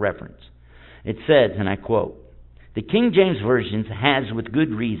 It's a reference. It says, and I quote, "The King James Version has, with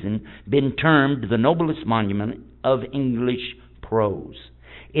good reason, been termed the noblest monument of English prose.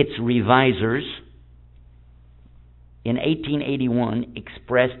 Its revisers in 1881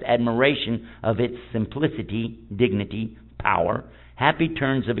 expressed admiration of its simplicity, dignity, power, happy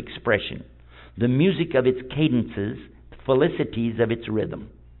turns of expression, the music of its cadences, felicities of its rhythm.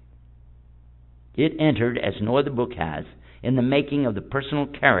 It entered, as no other book has, in the making of the personal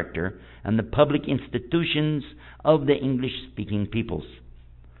character and the public institutions of the English-speaking peoples.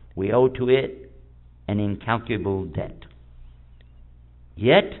 We owe to it an incalculable debt.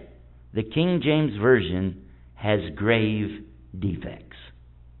 Yet, the King James Version has grave defects.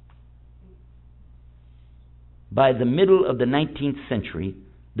 By the middle of the 19th century,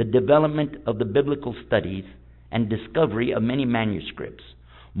 the development of the biblical studies and discovery of many manuscripts,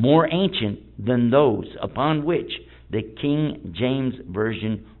 more ancient than those upon which the King James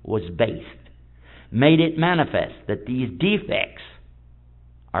Version was based, made it manifest that these defects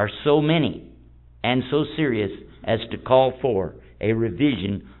are so many and so serious as to call for a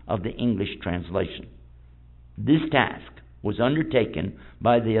revision of the English translation. This task was undertaken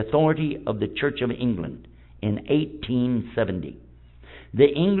by the authority of the Church of England in 1870. The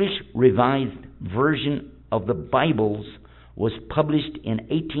English Revised Version of the Bibles was published in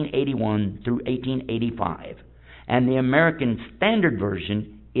 1881 through 1885, and the American Standard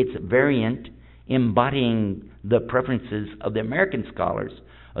Version, its variant embodying the preferences of the American scholars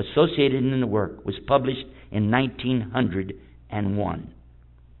associated in the work, was published in 1901.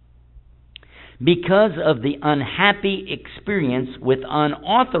 Because of the unhappy experience with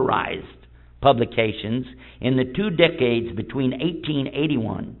unauthorized publications in the 2 decades between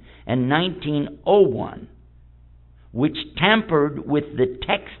 1881 and 1901, which tampered with the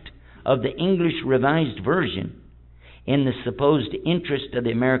text of the English Revised Version in the supposed interest of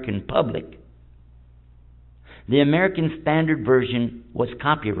the American public, the American Standard Version was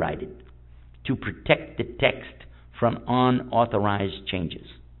copyrighted to protect the text from unauthorized changes.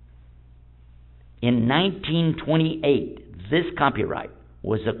 In 1928, this copyright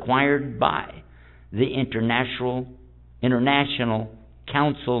was acquired by the International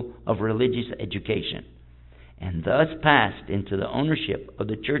Council of Religious Education, and thus passed into the ownership of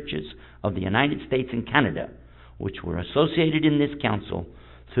the churches of the United States and Canada, which were associated in this council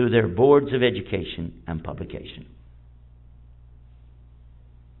through their boards of education and publication."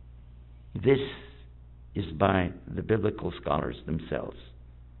 This is by the biblical scholars themselves,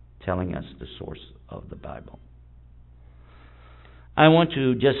 telling us the source of the Bible. I want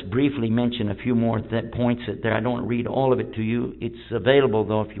to just briefly mention a few more points there. I don't want to read all of it to you. It's available,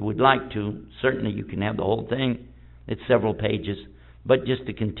 though, if you would like to. Certainly you can have the whole thing. It's several pages. But just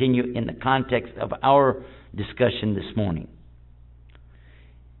to continue in the context of our discussion this morning.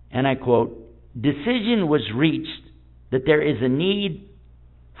 And I quote, "Decision was reached that there is a need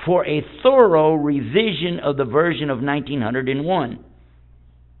for a thorough revision of the version of 1901.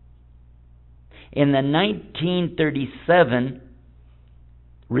 In the 1937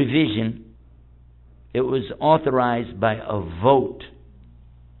 revision, it was authorized by a vote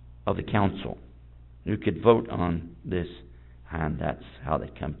of the council. You could vote on this, and that's how they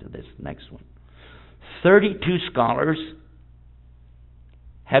come to this next one. 32 scholars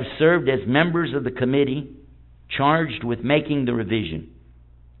have served as members of the committee charged with making the revision.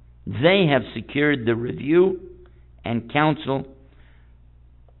 They have secured the review and counsel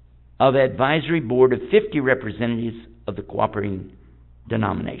of advisory board of 50 representatives of the cooperating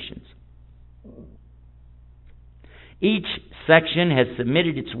denominations. Each section has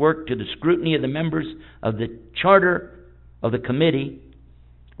submitted its work to the scrutiny of the members of the charter of the committee,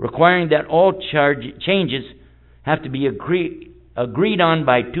 requiring that all changes have to be agreed on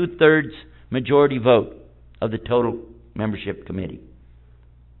by 2/3 majority vote of the total membership committee."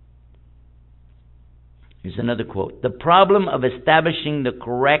 Here's another quote. "The problem of establishing the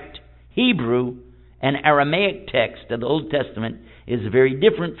correct Hebrew and Aramaic text of the Old Testament is very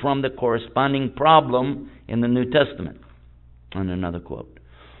different from the corresponding problem in the New Testament. And another quote.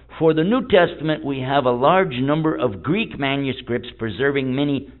 For the New Testament, we have a large number of Greek manuscripts preserving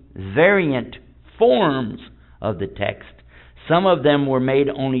many variant forms of the text. Some of them were made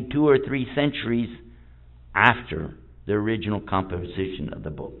only 2 or 3 centuries after the original composition of the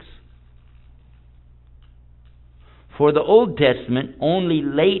books. For the Old Testament, only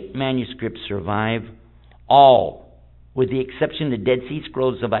late manuscripts survive. All, with the exception of the Dead Sea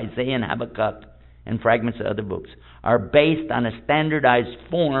Scrolls of Isaiah and Habakkuk and fragments of other books, are based on a standardized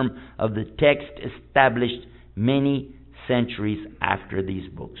form of the text established many centuries after these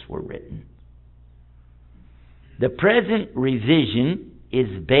books were written. The present revision is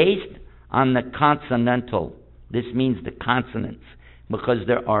based on the consonantal. This means the consonants, because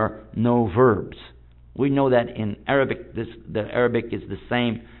there are no verbs. We know that in Arabic, the Arabic is the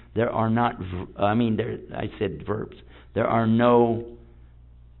same. There are not, I said verbs. There are no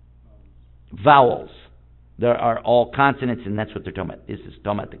vowels. There are all consonants, and that's what they're talking about. This is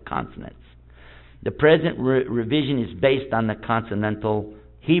talking about the consonants. The present revision is based on the consonantal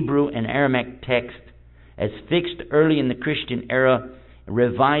Hebrew and Aramaic text as fixed early in the Christian era,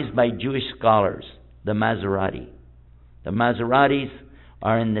 revised by Jewish scholars, the Masoretes. The Masoretes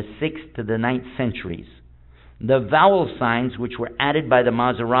are in the 6th to the 9th centuries. The vowel signs, which were added by the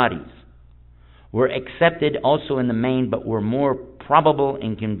Masoretes, were accepted also in the main, but were more probable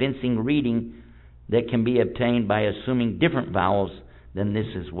in convincing reading that can be obtained by assuming different vowels than this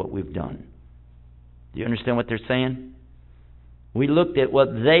is what we've done. Do you understand what they're saying? We looked at what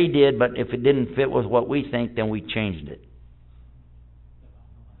they did, but if it didn't fit with what we think, then we changed it.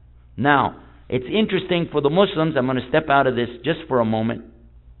 Now, it's interesting for the Muslims. I'm going to step out of this just for a moment.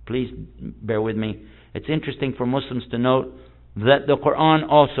 Please bear with me. It's interesting for Muslims to note that the Quran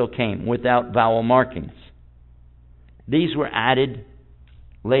also came without vowel markings. These were added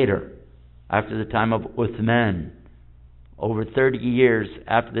later, after the time of Uthman. Over 30 years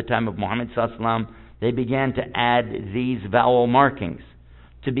after the time of Muhammad sallallahu alaihi wasallam, they began to add these vowel markings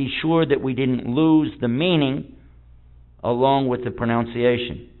to be sure that we didn't lose the meaning along with the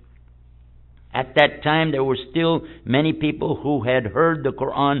pronunciation. At that time, there were still many people who had heard the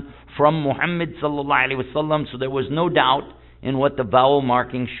Quran from Muhammad sallallahu alaihi wasallam, so there was no doubt in what the vowel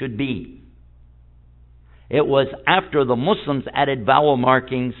marking should be. It was after the Muslims added vowel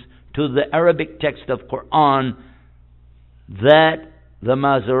markings to the Arabic text of Quran that the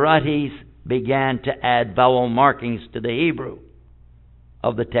Masoretes began to add vowel markings to the Hebrew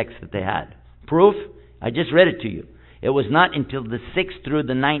of the text that they had. Proof? I just read it to you. It was not until the 6th through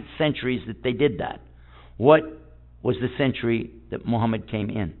the 9th centuries that they did that. What was the century that Muhammad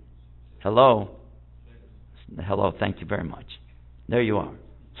came in? Hello? Hello, thank you very much. There you are.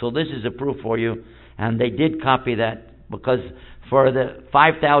 So this is a proof for you. And they did copy that because for the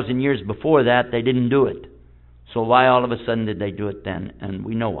 5,000 years before that, they didn't do it. So why all of a sudden did they do it then? And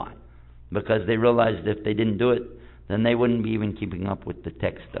we know why. Because they realized if they didn't do it, then they wouldn't be even keeping up with the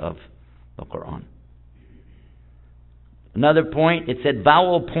text of the Quran. Another point, it said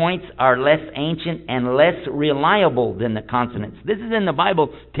vowel points are less ancient and less reliable than the consonants. This is in the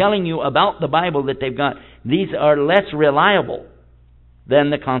Bible telling you about the Bible that they've got. These are less reliable than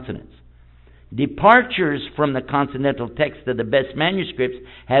the consonants. Departures from the consonantal text of the best manuscripts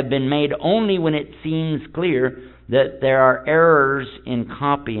have been made only when it seems clear that there are errors in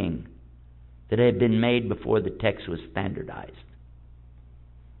copying that had been made before the text was standardized.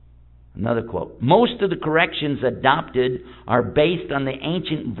 Another quote. Most of the corrections adopted are based on the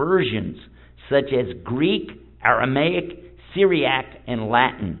ancient versions, such as Greek, Aramaic, Syriac, and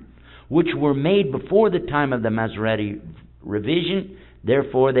Latin, which were made before the time of the Masoretic revision.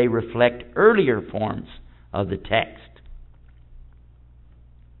 Therefore, they reflect earlier forms of the text.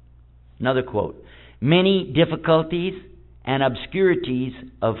 Another quote. Many difficulties and obscurities,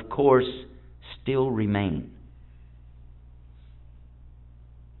 of course, still remain.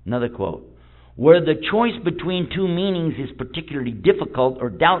 Another quote. Where the choice between two meanings is particularly difficult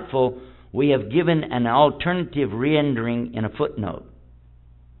or doubtful, we have given an alternative rendering in a footnote.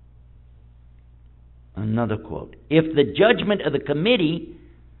 Another quote. If the judgment of the committee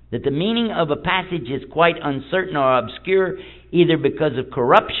that the meaning of a passage is quite uncertain or obscure, either because of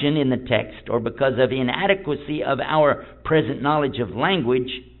corruption in the text or because of inadequacy of our present knowledge of language,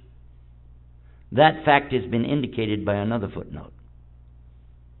 that fact has been indicated by another footnote.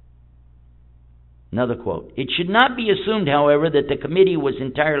 Another quote. It should not be assumed, however, that the committee was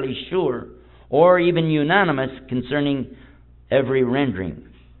entirely sure or even unanimous concerning every rendering.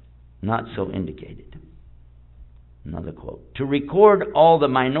 Not so indicated. Another quote. To record all the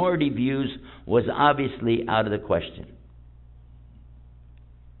minority views was obviously out of the question.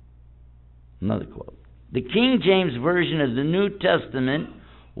 Another quote. The King James Version of the New Testament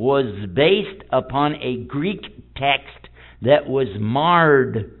was based upon a Greek text that was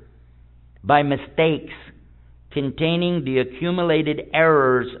marred by mistakes containing the accumulated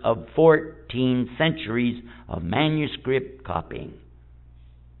errors of 14 centuries of manuscript copying.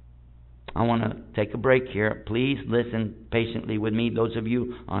 I want to take a break here. Please listen patiently with me. Those of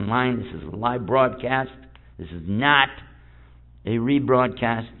you online, this is a live broadcast. This is not a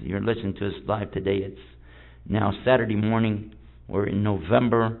rebroadcast. You're listening to us live today. It's now Saturday morning. We're in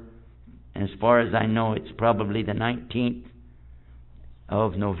November. And as far as I know, it's probably the 19th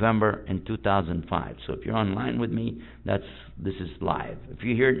of November in 2005. So if you're online with me, this is live. If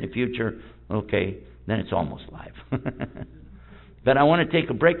you hear it in the future, okay, then it's almost live. But I want to take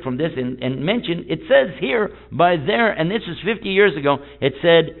a break from this and mention, it says here, by there, and this is 50 years ago, it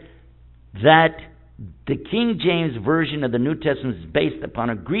said that the King James Version of the New Testament is based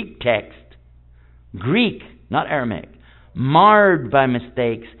upon a Greek text, Greek, not Aramaic, marred by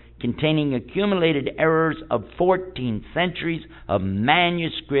mistakes, containing accumulated errors of 14 centuries of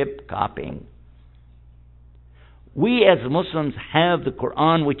manuscript copying. We as Muslims have the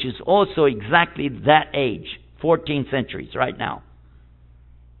Quran, which is also exactly that age, 14 centuries right now.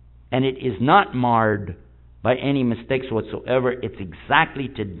 And it is not marred by any mistakes whatsoever. It's exactly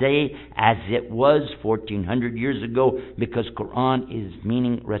today as it was 1400 years ago, because Quran is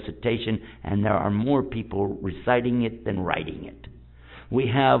meaning recitation, and there are more people reciting it than writing it.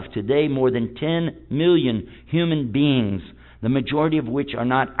 We have today more than 10 million human beings, the majority of which are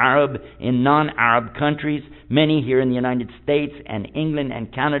not Arab, in non-Arab countries, many here in the United States and England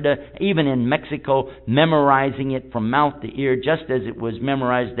and Canada, even in Mexico, memorizing it from mouth to ear, just as it was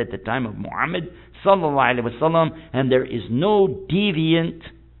memorized at the time of Muhammad sallallahu alaihi wasallam. And there is no deviant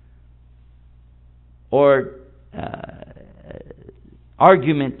or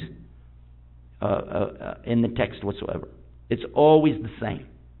argument in the text whatsoever. It's always the same.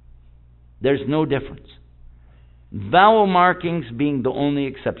 There's no difference. Vowel markings being the only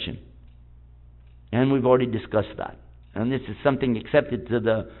exception. And we've already discussed that. And this is something accepted to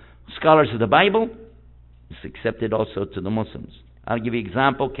the scholars of the Bible. It's accepted also to the Muslims. I'll give you an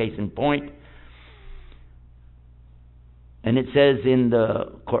example, case in point. And it says in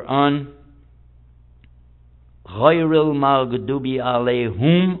the Quran, غَيْرِ الْمَغْضُوبِ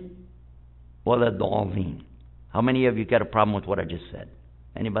عَلَيْهِمْ وَلَا الضَّالِّينَ. How many of you got a problem with what I just said?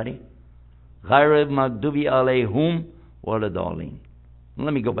 Anybody? غَيْرِ الْمَغْضُوبِ عَلَيْهِمْ وَلَا الضَّالِّينَ.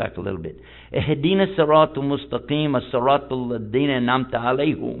 Let me go back a little bit. اهدنا الصراط المستقيم الصراط الذين أنعمت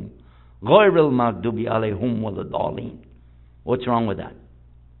عليهم غير المغضوب عليهم ولا الضالين. What's wrong with that?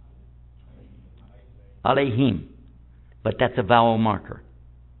 Alayhim. But that's a vowel marker.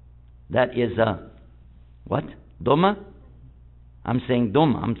 That is a what? Doma? I'm saying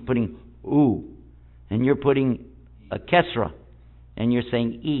doma. I'm putting u. And you're putting a kesra. And you're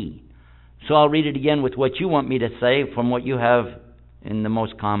saying e. So I'll read it again with what you want me to say from what you have in the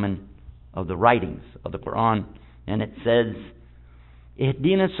most common of the writings of the Quran. And it says,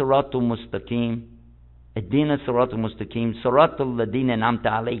 Ihdina siratul mustaqim, Ihdina siratul mustaqim, siratul ladina namta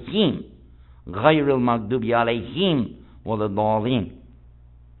alayhim, ghayril maghdubi alayhim, waladhalin.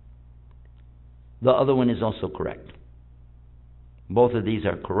 The other one is also correct. Both of these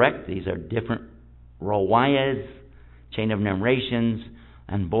are correct. These are different rawayas, chain of narrations,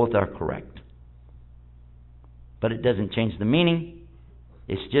 and both are correct. But it doesn't change the meaning.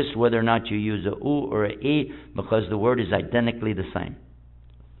 It's just whether or not you use a u or a e, because the word is identically the same.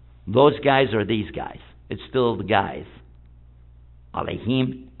 Those guys are these guys. It's still the guys.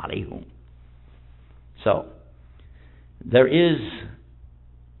 Alayhim, alayhum. So, there is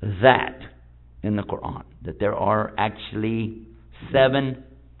that in the Quran, that there are actually 7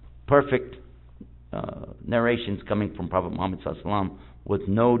 perfect narrations coming from Prophet Muhammad sallallahu alaihi wasallam with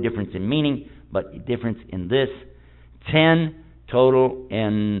no difference in meaning, but difference in this. 10 total,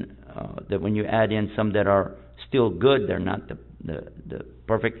 and that when you add in some that are still good, they're not the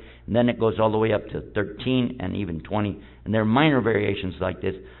perfect. And then it goes all the way up to 13 and even 20. And there are minor variations like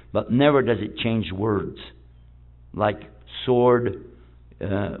this, but never does it change words. Like sword.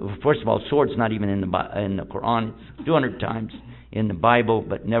 First of all, sword's not even in the Quran. It's 200 times in the Bible,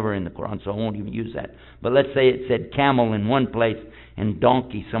 but never in the Quran, so I won't even use that. But let's say it said camel in one place and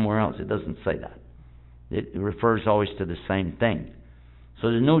donkey somewhere else. It doesn't say that. It refers always to the same thing. So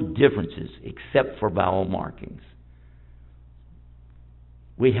there's no differences except for vowel markings.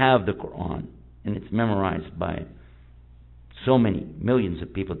 We have the Quran, and it's memorized by so many millions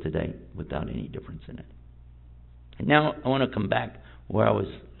of people today without any difference in it. Now I want to come back where I was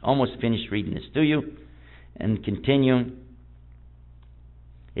almost finished reading this to you and continue.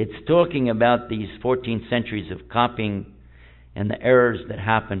 It's talking about these 14 centuries of copying and the errors that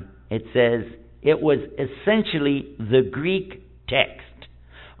happen. It says it was essentially the Greek text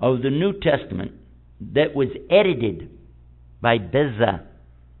of the New Testament that was edited by Beza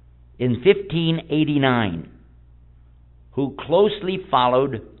in 1589, who closely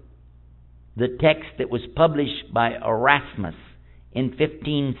followed the text that was published by Erasmus in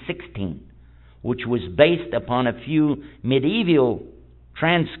 1516, which was based upon a few medieval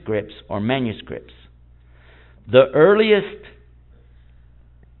transcripts or manuscripts. The earliest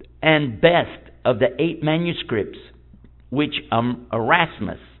and best of the 8 manuscripts which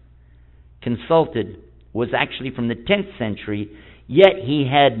Erasmus consulted was actually from the 10th century, yet he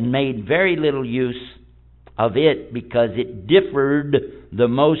had made very little use of it because it differed the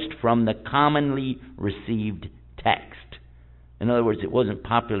most from the commonly received text. In other words, it wasn't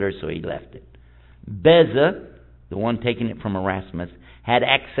popular, so he left it. Beza, the one taking it from Erasmus, had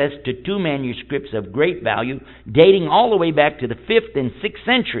access to 2 manuscripts of great value, dating all the way back to the 5th and 6th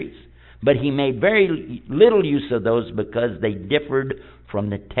centuries. But he made very little use of those because they differed from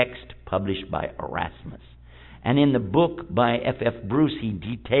the text published by Erasmus. And in the book by F.F. Bruce, he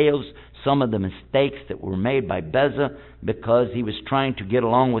details some of the mistakes that were made by Beza because he was trying to get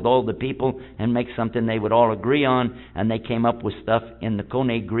along with all the people and make something they would all agree on, and they came up with stuff in the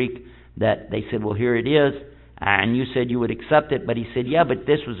Koine Greek that they said, well, here it is, and you said you would accept it, but he said, yeah, but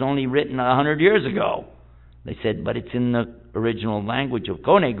this was only written 100 years ago. They said, but it's in the original language of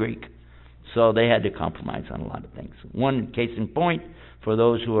Koine Greek. So they had to compromise on a lot of things. One case in point, for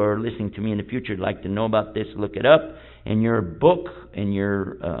those who are listening to me in the future, would like to know about this, look it up. In your book, in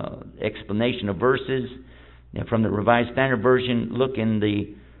your explanation of verses, from the Revised Standard Version, look in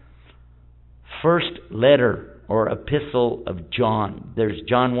the first letter or epistle of John. There's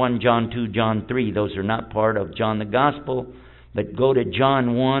John 1, John 2, John 3. Those are not part of John the Gospel. But go to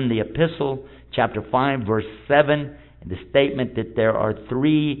John 1, the epistle, chapter 5, verse 7. The statement that there are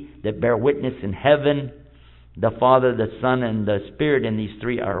 3 that bear witness in heaven, the Father, the Son, and the Spirit, and these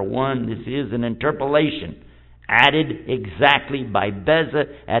 3 are one. This is an interpolation added exactly by Beza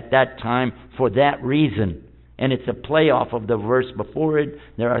at that time for that reason. And it's a play off of the verse before it.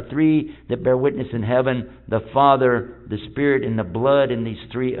 There are 3 that bear witness in heaven, the Father, the Spirit, and the blood, and these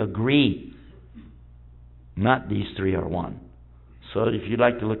 3 agree. Not these 3 are one. So if you'd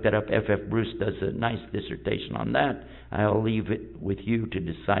like to look that up, F.F. Bruce does a nice dissertation on that. I'll leave it with you to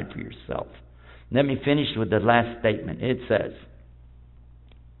decide for yourself. Let me finish with the last statement. It says,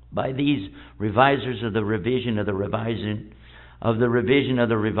 by these revisers of the revision of the revision of the revision of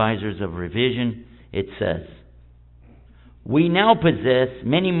the revisers of revision, it says, we now possess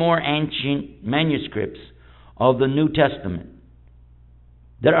many more ancient manuscripts of the New Testament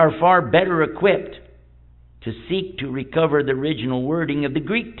that are far better equipped to seek to recover the original wording of the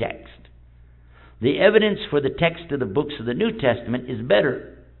Greek text. The evidence for the text of the books of the New Testament is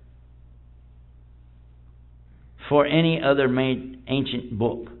better for any other ancient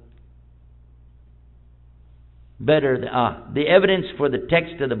book. The evidence for the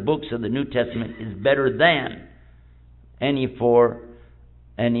text of the books of the New Testament is better than for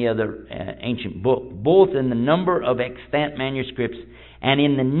any other ancient book, both in the number of extant manuscripts and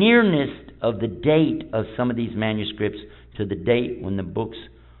in the nearness of the date of some of these manuscripts to the date when the books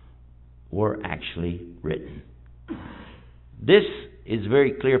were actually written. This is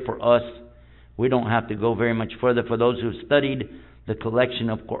very clear for us. We don't have to go very much further. For those who have studied the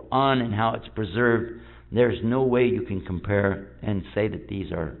collection of Quran and how it's preserved, there's no way you can compare and say that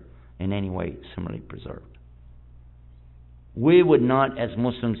these are in any way similarly preserved. We would not, as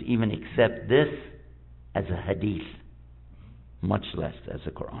Muslims, even accept this as a hadith, much less as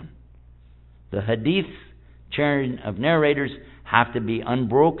a Quran. The hadith chain of narrators have to be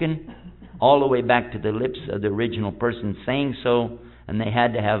unbroken all the way back to the lips of the original person saying so, and they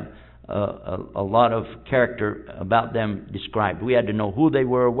had to have a lot of character about them described. We had to know who they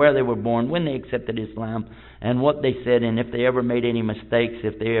were, where they were born, when they accepted Islam, and what they said, and if they ever made any mistakes,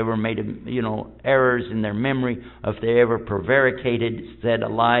 if they ever made errors in their memory, or if they ever prevaricated, said a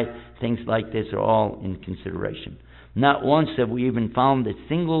lie. Things like this are all in consideration. Not once have we even found a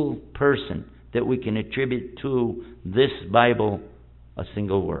single person that we can attribute to this Bible a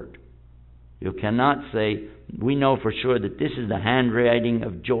single word. You cannot say, we know for sure that this is the handwriting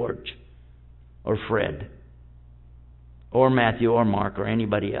of George or Fred or Matthew or Mark or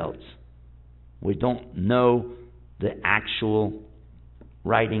anybody else. We don't know the actual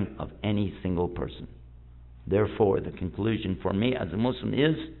writing of any single person. Therefore, the conclusion for me as a Muslim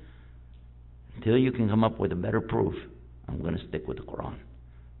is, Until you can come up with a better proof, I'm going to stick with the Quran.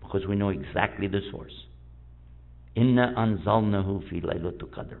 Because we know exactly the source. Inna anzalnahu fi laylatul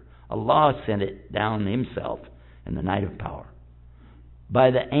qadr. Allah sent it down Himself in the night of power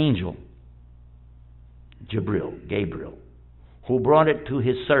by the angel Gabriel, who brought it to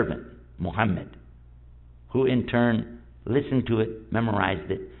his servant Muhammad, who in turn listened to it,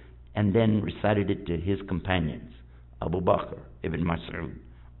 memorized it, and then recited it to his companions, Abu Bakr, Ibn Mas'ud,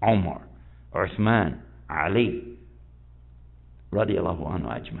 Umar, Uthman, Ali, radiallahu anhu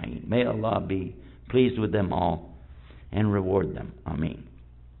ajma'in. May Allah be pleased with them all and reward them. Ameen.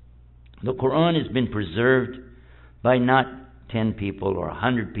 The Quran has been preserved by not 10 people or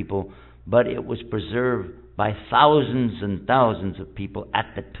 100 people, but it was preserved by thousands and thousands of people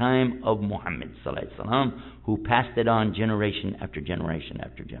at the time of Muhammad sallallahu alaihi wasallam, who passed it on generation after generation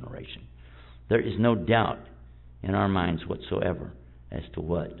after generation. There is no doubt in our minds whatsoever as to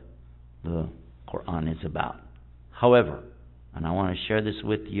what the Quran is about. However, and I want to share this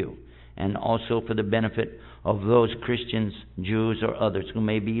with you, and also for the benefit of those Christians, Jews, or others who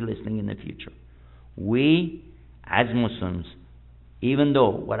may be listening in the future, we as Muslims, even though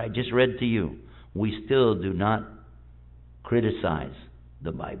what I just read to you, we still do not criticize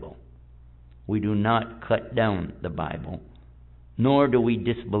the Bible. We do not cut down the Bible, nor do we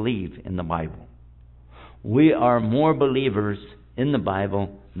disbelieve in the Bible. We are more believers in the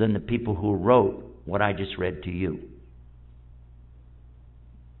Bible than the people who wrote what I just read to you.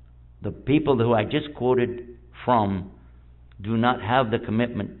 The people who I just quoted from do not have the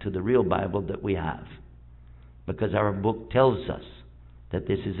commitment to the real Bible that we have, because our book tells us that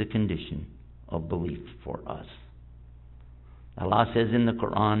this is a condition of belief for us. Allah says in the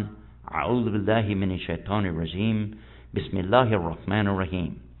Quran, A'udhu billahi minash shaitanir rajim, Bismillahir Rahmanir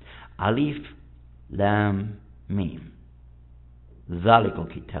Rahim, Alif Lam Mim, Zalikal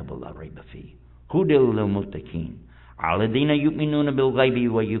Kitabu la Rayba Fi, Hudal lil Muttaqin, Alladhina yu'minuna bil ghaibi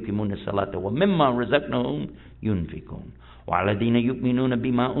wa yuqimuna salata wa mimma razaqnahum yunfikun, wa alladhina yu'minuna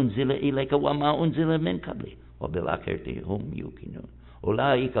bima unzila ilayka wa ma unzila min qabli wa bil akhirati hum yuqinun.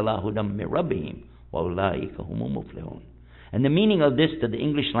 Ulaika la hudam min rabbihim wa ulaika humul muflihun. And the meaning of this to the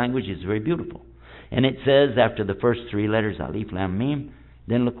English language is very beautiful. And it says, after the first 3 letters, Alif Lam Mim,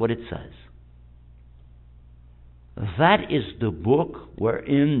 then look what it says. That is the book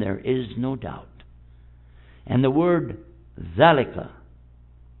wherein there is no doubt. And the word Zalika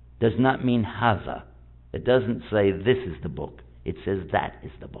does not mean Haza. It doesn't say this is the book. It says that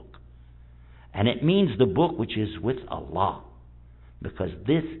is the book. And it means the book which is with Allah, because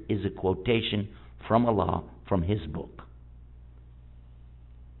this is a quotation from Allah, from His book.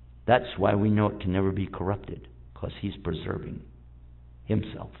 That's why we know it can never be corrupted, because He's preserving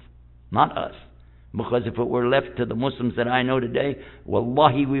Himself, not us. Because if it were left to the Muslims that I know today,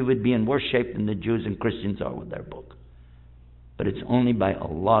 wallahi, we would be in worse shape than the Jews and Christians are with their book. But it's only by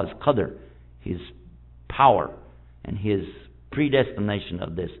Allah's qadr, His power, and His predestination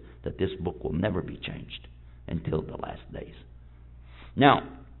of this, that this book will never be changed until the last days. Now,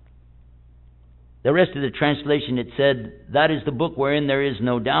 the rest of the translation, it said, that is the book wherein there is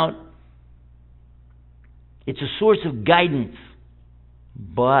no doubt. It's a source of guidance.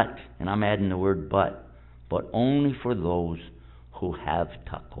 But, and I'm adding the word but only for those who have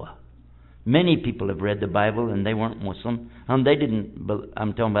taqwa. Many people have read the Bible and they weren't Muslim. I'm talking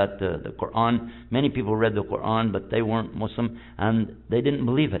about the Quran. Many people read the Quran, but they weren't Muslim and they didn't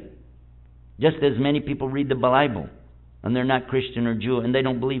believe it. Just as many people read the Bible and they're not Christian or Jew and they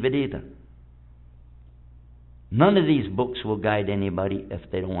don't believe it either. None of these books will guide anybody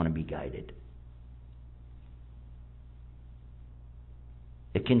if they don't want to be guided.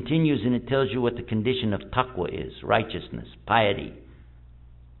 It continues and it tells you what the condition of taqwa is, righteousness, piety.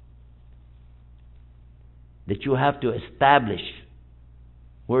 That you have to establish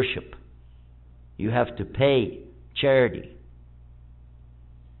worship. You have to pay charity.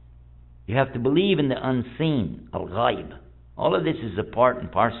 You have to believe in the unseen, al-ghaib. All of this is a part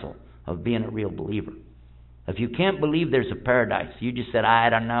and parcel of being a real believer. If you can't believe there's a paradise, you just said, I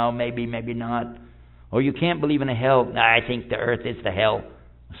don't know, maybe, maybe not. Or you can't believe in a hell, I think the earth is the hell.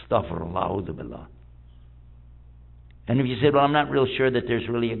 Astaghfirullah. And if you said, well, I'm not real sure that there's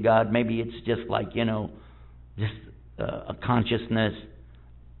really a God, maybe it's just like, just a consciousness.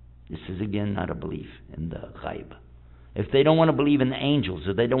 This is again not a belief in the ghaib. If they don't want to believe in the angels,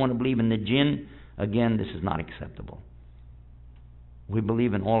 or they don't want to believe in the jinn, again, this is not acceptable. We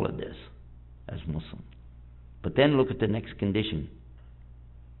believe in all of this as Muslims. But then look at the next condition.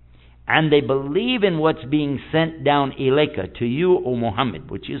 And they believe in what's being sent down ilayka, to you, O Muhammad,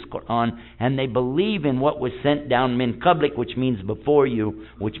 which is Quran, and they believe in what was sent down min qablik, which means before you,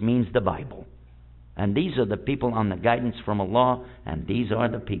 which means the Bible. And these are the people on the guidance from Allah, and these are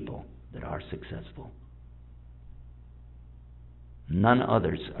the people that are successful. None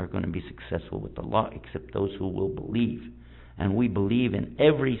others are going to be successful with Allah except those who will believe. And we believe in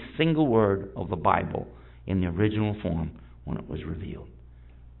every single word of the Bible in the original form when it was revealed.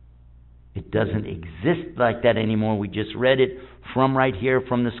 It doesn't exist like that anymore. We just read it from right here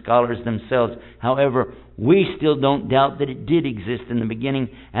from the scholars themselves. However, we still don't doubt that it did exist in the beginning,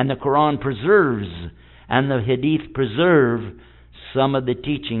 and the Quran preserves and the Hadith preserve some of the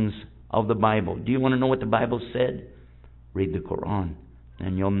teachings of the Bible. Do you want to know what the Bible said? Read the Quran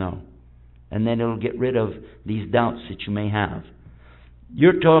and you'll know. And then it'll get rid of these doubts that you may have.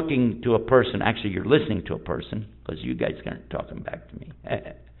 You're talking to a person, actually you're listening to a person, because you guys aren't talking back to me.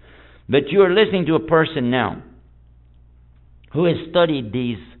 But you are listening to a person now who has studied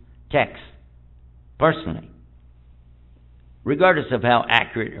these texts personally. Regardless of how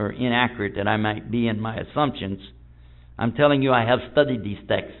accurate or inaccurate that I might be in my assumptions, I'm telling you I have studied these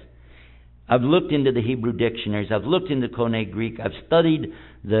texts. I've looked into the Hebrew dictionaries. I've looked into Koine Greek. I've studied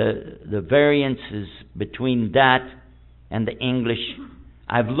the variances between that and the English.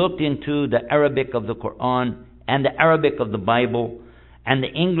 I've looked into the Arabic of the Quran and the Arabic of the Bible and the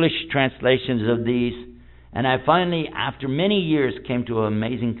English translations of these. And I finally, after many years, came to an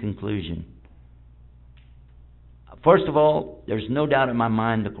amazing conclusion. First of all, there's no doubt in my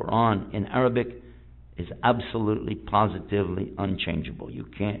mind the Quran in Arabic is absolutely, positively unchangeable. You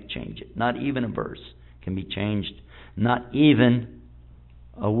can't change it. Not even a verse can be changed. Not even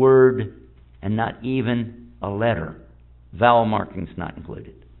a word and not even a letter. Vowel markings not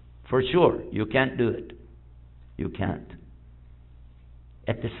included. For sure, you can't do it. You can't.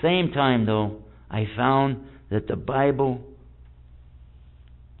 At the same time, though, I found that the Bible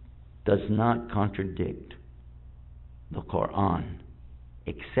does not contradict the Quran,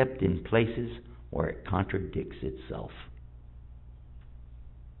 except in places where it contradicts itself.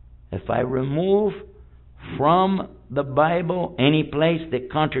 If I remove from the Bible any place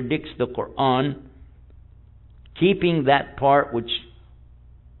that contradicts the Quran, keeping that part which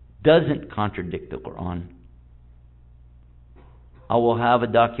doesn't contradict the Quran, I will have a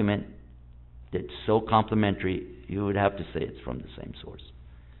document that's so complementary you would have to say it's from the same source.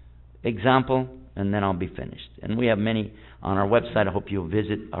 Example, and then I'll be finished. And we have many on our website. I hope you'll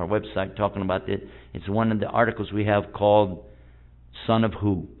visit our website talking about it. It's one of the articles we have called Son of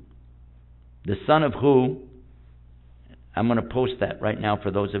Who. The Son of Who, I'm going to post that right now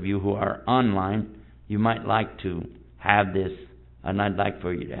for those of you who are online. You might like to have this, and I'd like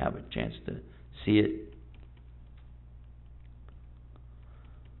for you to have a chance to see it.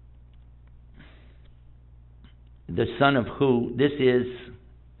 The Son of Who, this is,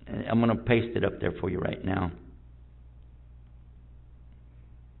 I'm going to paste it up there for you right now.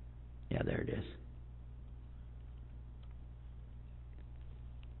 Yeah, there it is.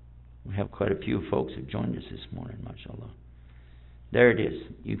 We have quite a few folks who joined us this morning, mashallah. There it is.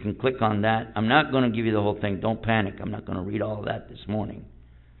 You can click on that. I'm not going to give you the whole thing. Don't panic. I'm not going to read all of that this morning.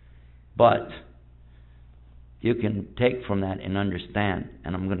 But you can take from that and understand.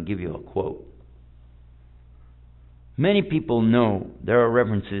 And I'm going to give you a quote. Many people know there are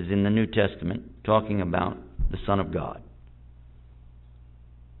references in the New Testament talking about the Son of God.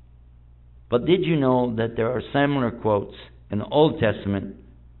 But did you know that there are similar quotes in the Old Testament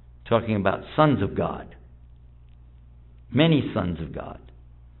talking about sons of God? Many sons of God.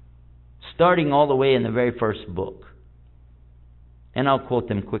 Starting all the way in the very first book. And I'll quote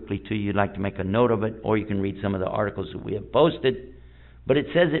them quickly to you. You'd like to make a note of it, or you can read some of the articles that we have posted. But it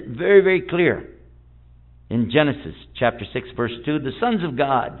says it very, very clear. In Genesis chapter 6 verse 2, the sons of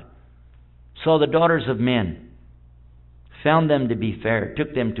God saw the daughters of men, found them to be fair,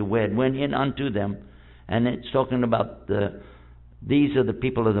 took them to wed, went in unto them. And it's talking about these are the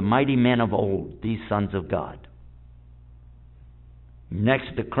people of the mighty men of old, these sons of God.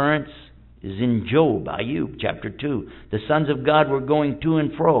 Next occurrence is in Job, Ayub, chapter 2. The sons of God were going to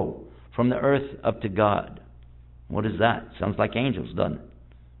and fro from the earth up to God. What is that? Sounds like angels, doesn't it?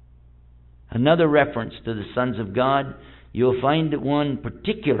 Another reference to the sons of God, you'll find one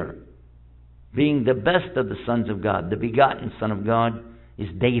particular, being the best of the sons of God, the begotten Son of God, is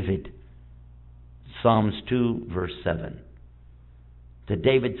David. Psalms 2, verse 7. That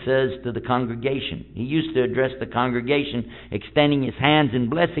David says to the congregation, he used to address the congregation, extending his hands and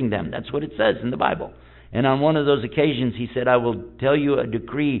blessing them. That's what it says in the Bible. And on one of those occasions he said, I will tell you a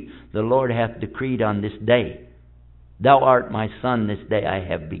decree the Lord hath decreed on this day. Thou art my son, this day I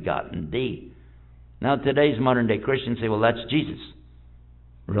have begotten thee. Now today's modern day Christians say, well, that's Jesus.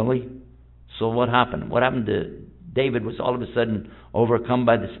 Really? So what happened? What happened to David was all of a sudden overcome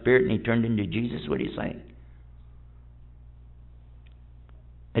by the Spirit and he turned into Jesus? What are you saying?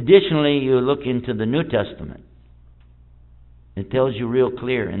 Additionally, you look into the New Testament. It tells you real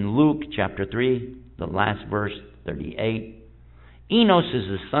clear in Luke chapter 3, the last verse, 38. Enos is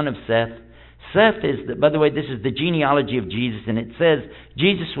the son of Seth. Seth is, by the way, this is the genealogy of Jesus, and it says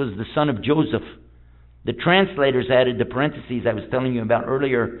Jesus was the son of Joseph. The translators added the parentheses I was telling you about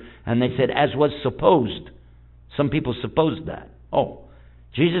earlier, and they said, as was supposed. Some people supposed that. Oh,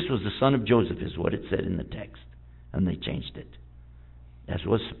 Jesus was the son of Joseph is what it said in the text, and they changed it. As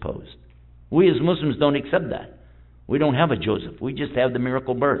was supposed. We as Muslims don't accept that. We don't have a Joseph. We just have the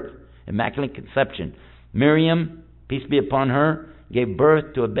miracle birth, Immaculate Conception. Miriam, peace be upon her, gave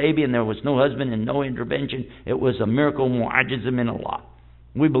birth to a baby, and there was no husband and no intervention. It was a miracle, mu'ajiza min Allah.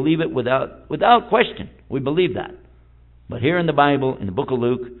 We believe it without question. We believe that. But here in the Bible, in the book of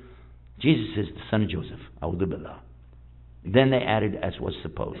Luke, Jesus is the son of Joseph. A'udhu billah. Then they added as was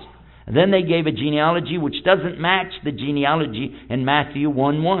supposed. And then they gave a genealogy which doesn't match the genealogy in Matthew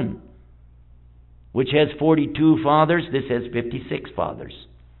 1:1, which has 42 fathers. This has 56 fathers,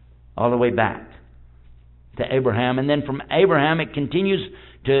 all the way back to Abraham. And then from Abraham it continues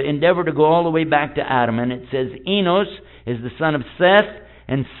to endeavor to go all the way back to Adam. And it says Enos is the son of Seth,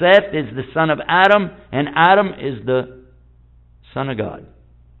 and Seth is the son of Adam, and Adam is the son of God.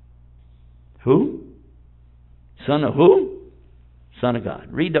 Who? Son of who? Son of God.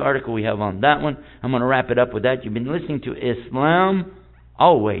 Read the article we have on that one. I'm going to wrap it up with that. You've been listening to Islam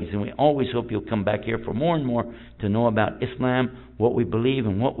always, and we always hope you'll come back here for more and more to know about Islam, what we believe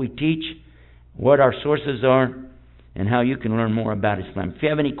and what we teach, what our sources are, and how you can learn more about Islam. If you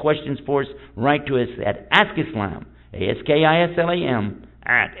have any questions for us, write to us at AskIslam, ASKISLAM,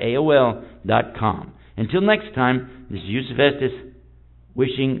 at AOL.com. Until next time, this is Yusuf Estes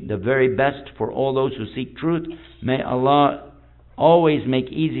wishing the very best for all those who seek truth. May Allah always make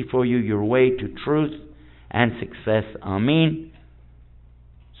easy for you your way to truth and success. Ameen.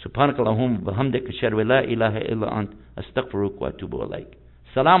 Subhanakallahumma bihamdika ashhadu an la ilaha illa ant astaghfiruka wa atubu ilaik.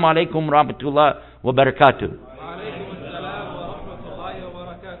 Assalamu alaikum wa rahmatullahi wa barakatuh.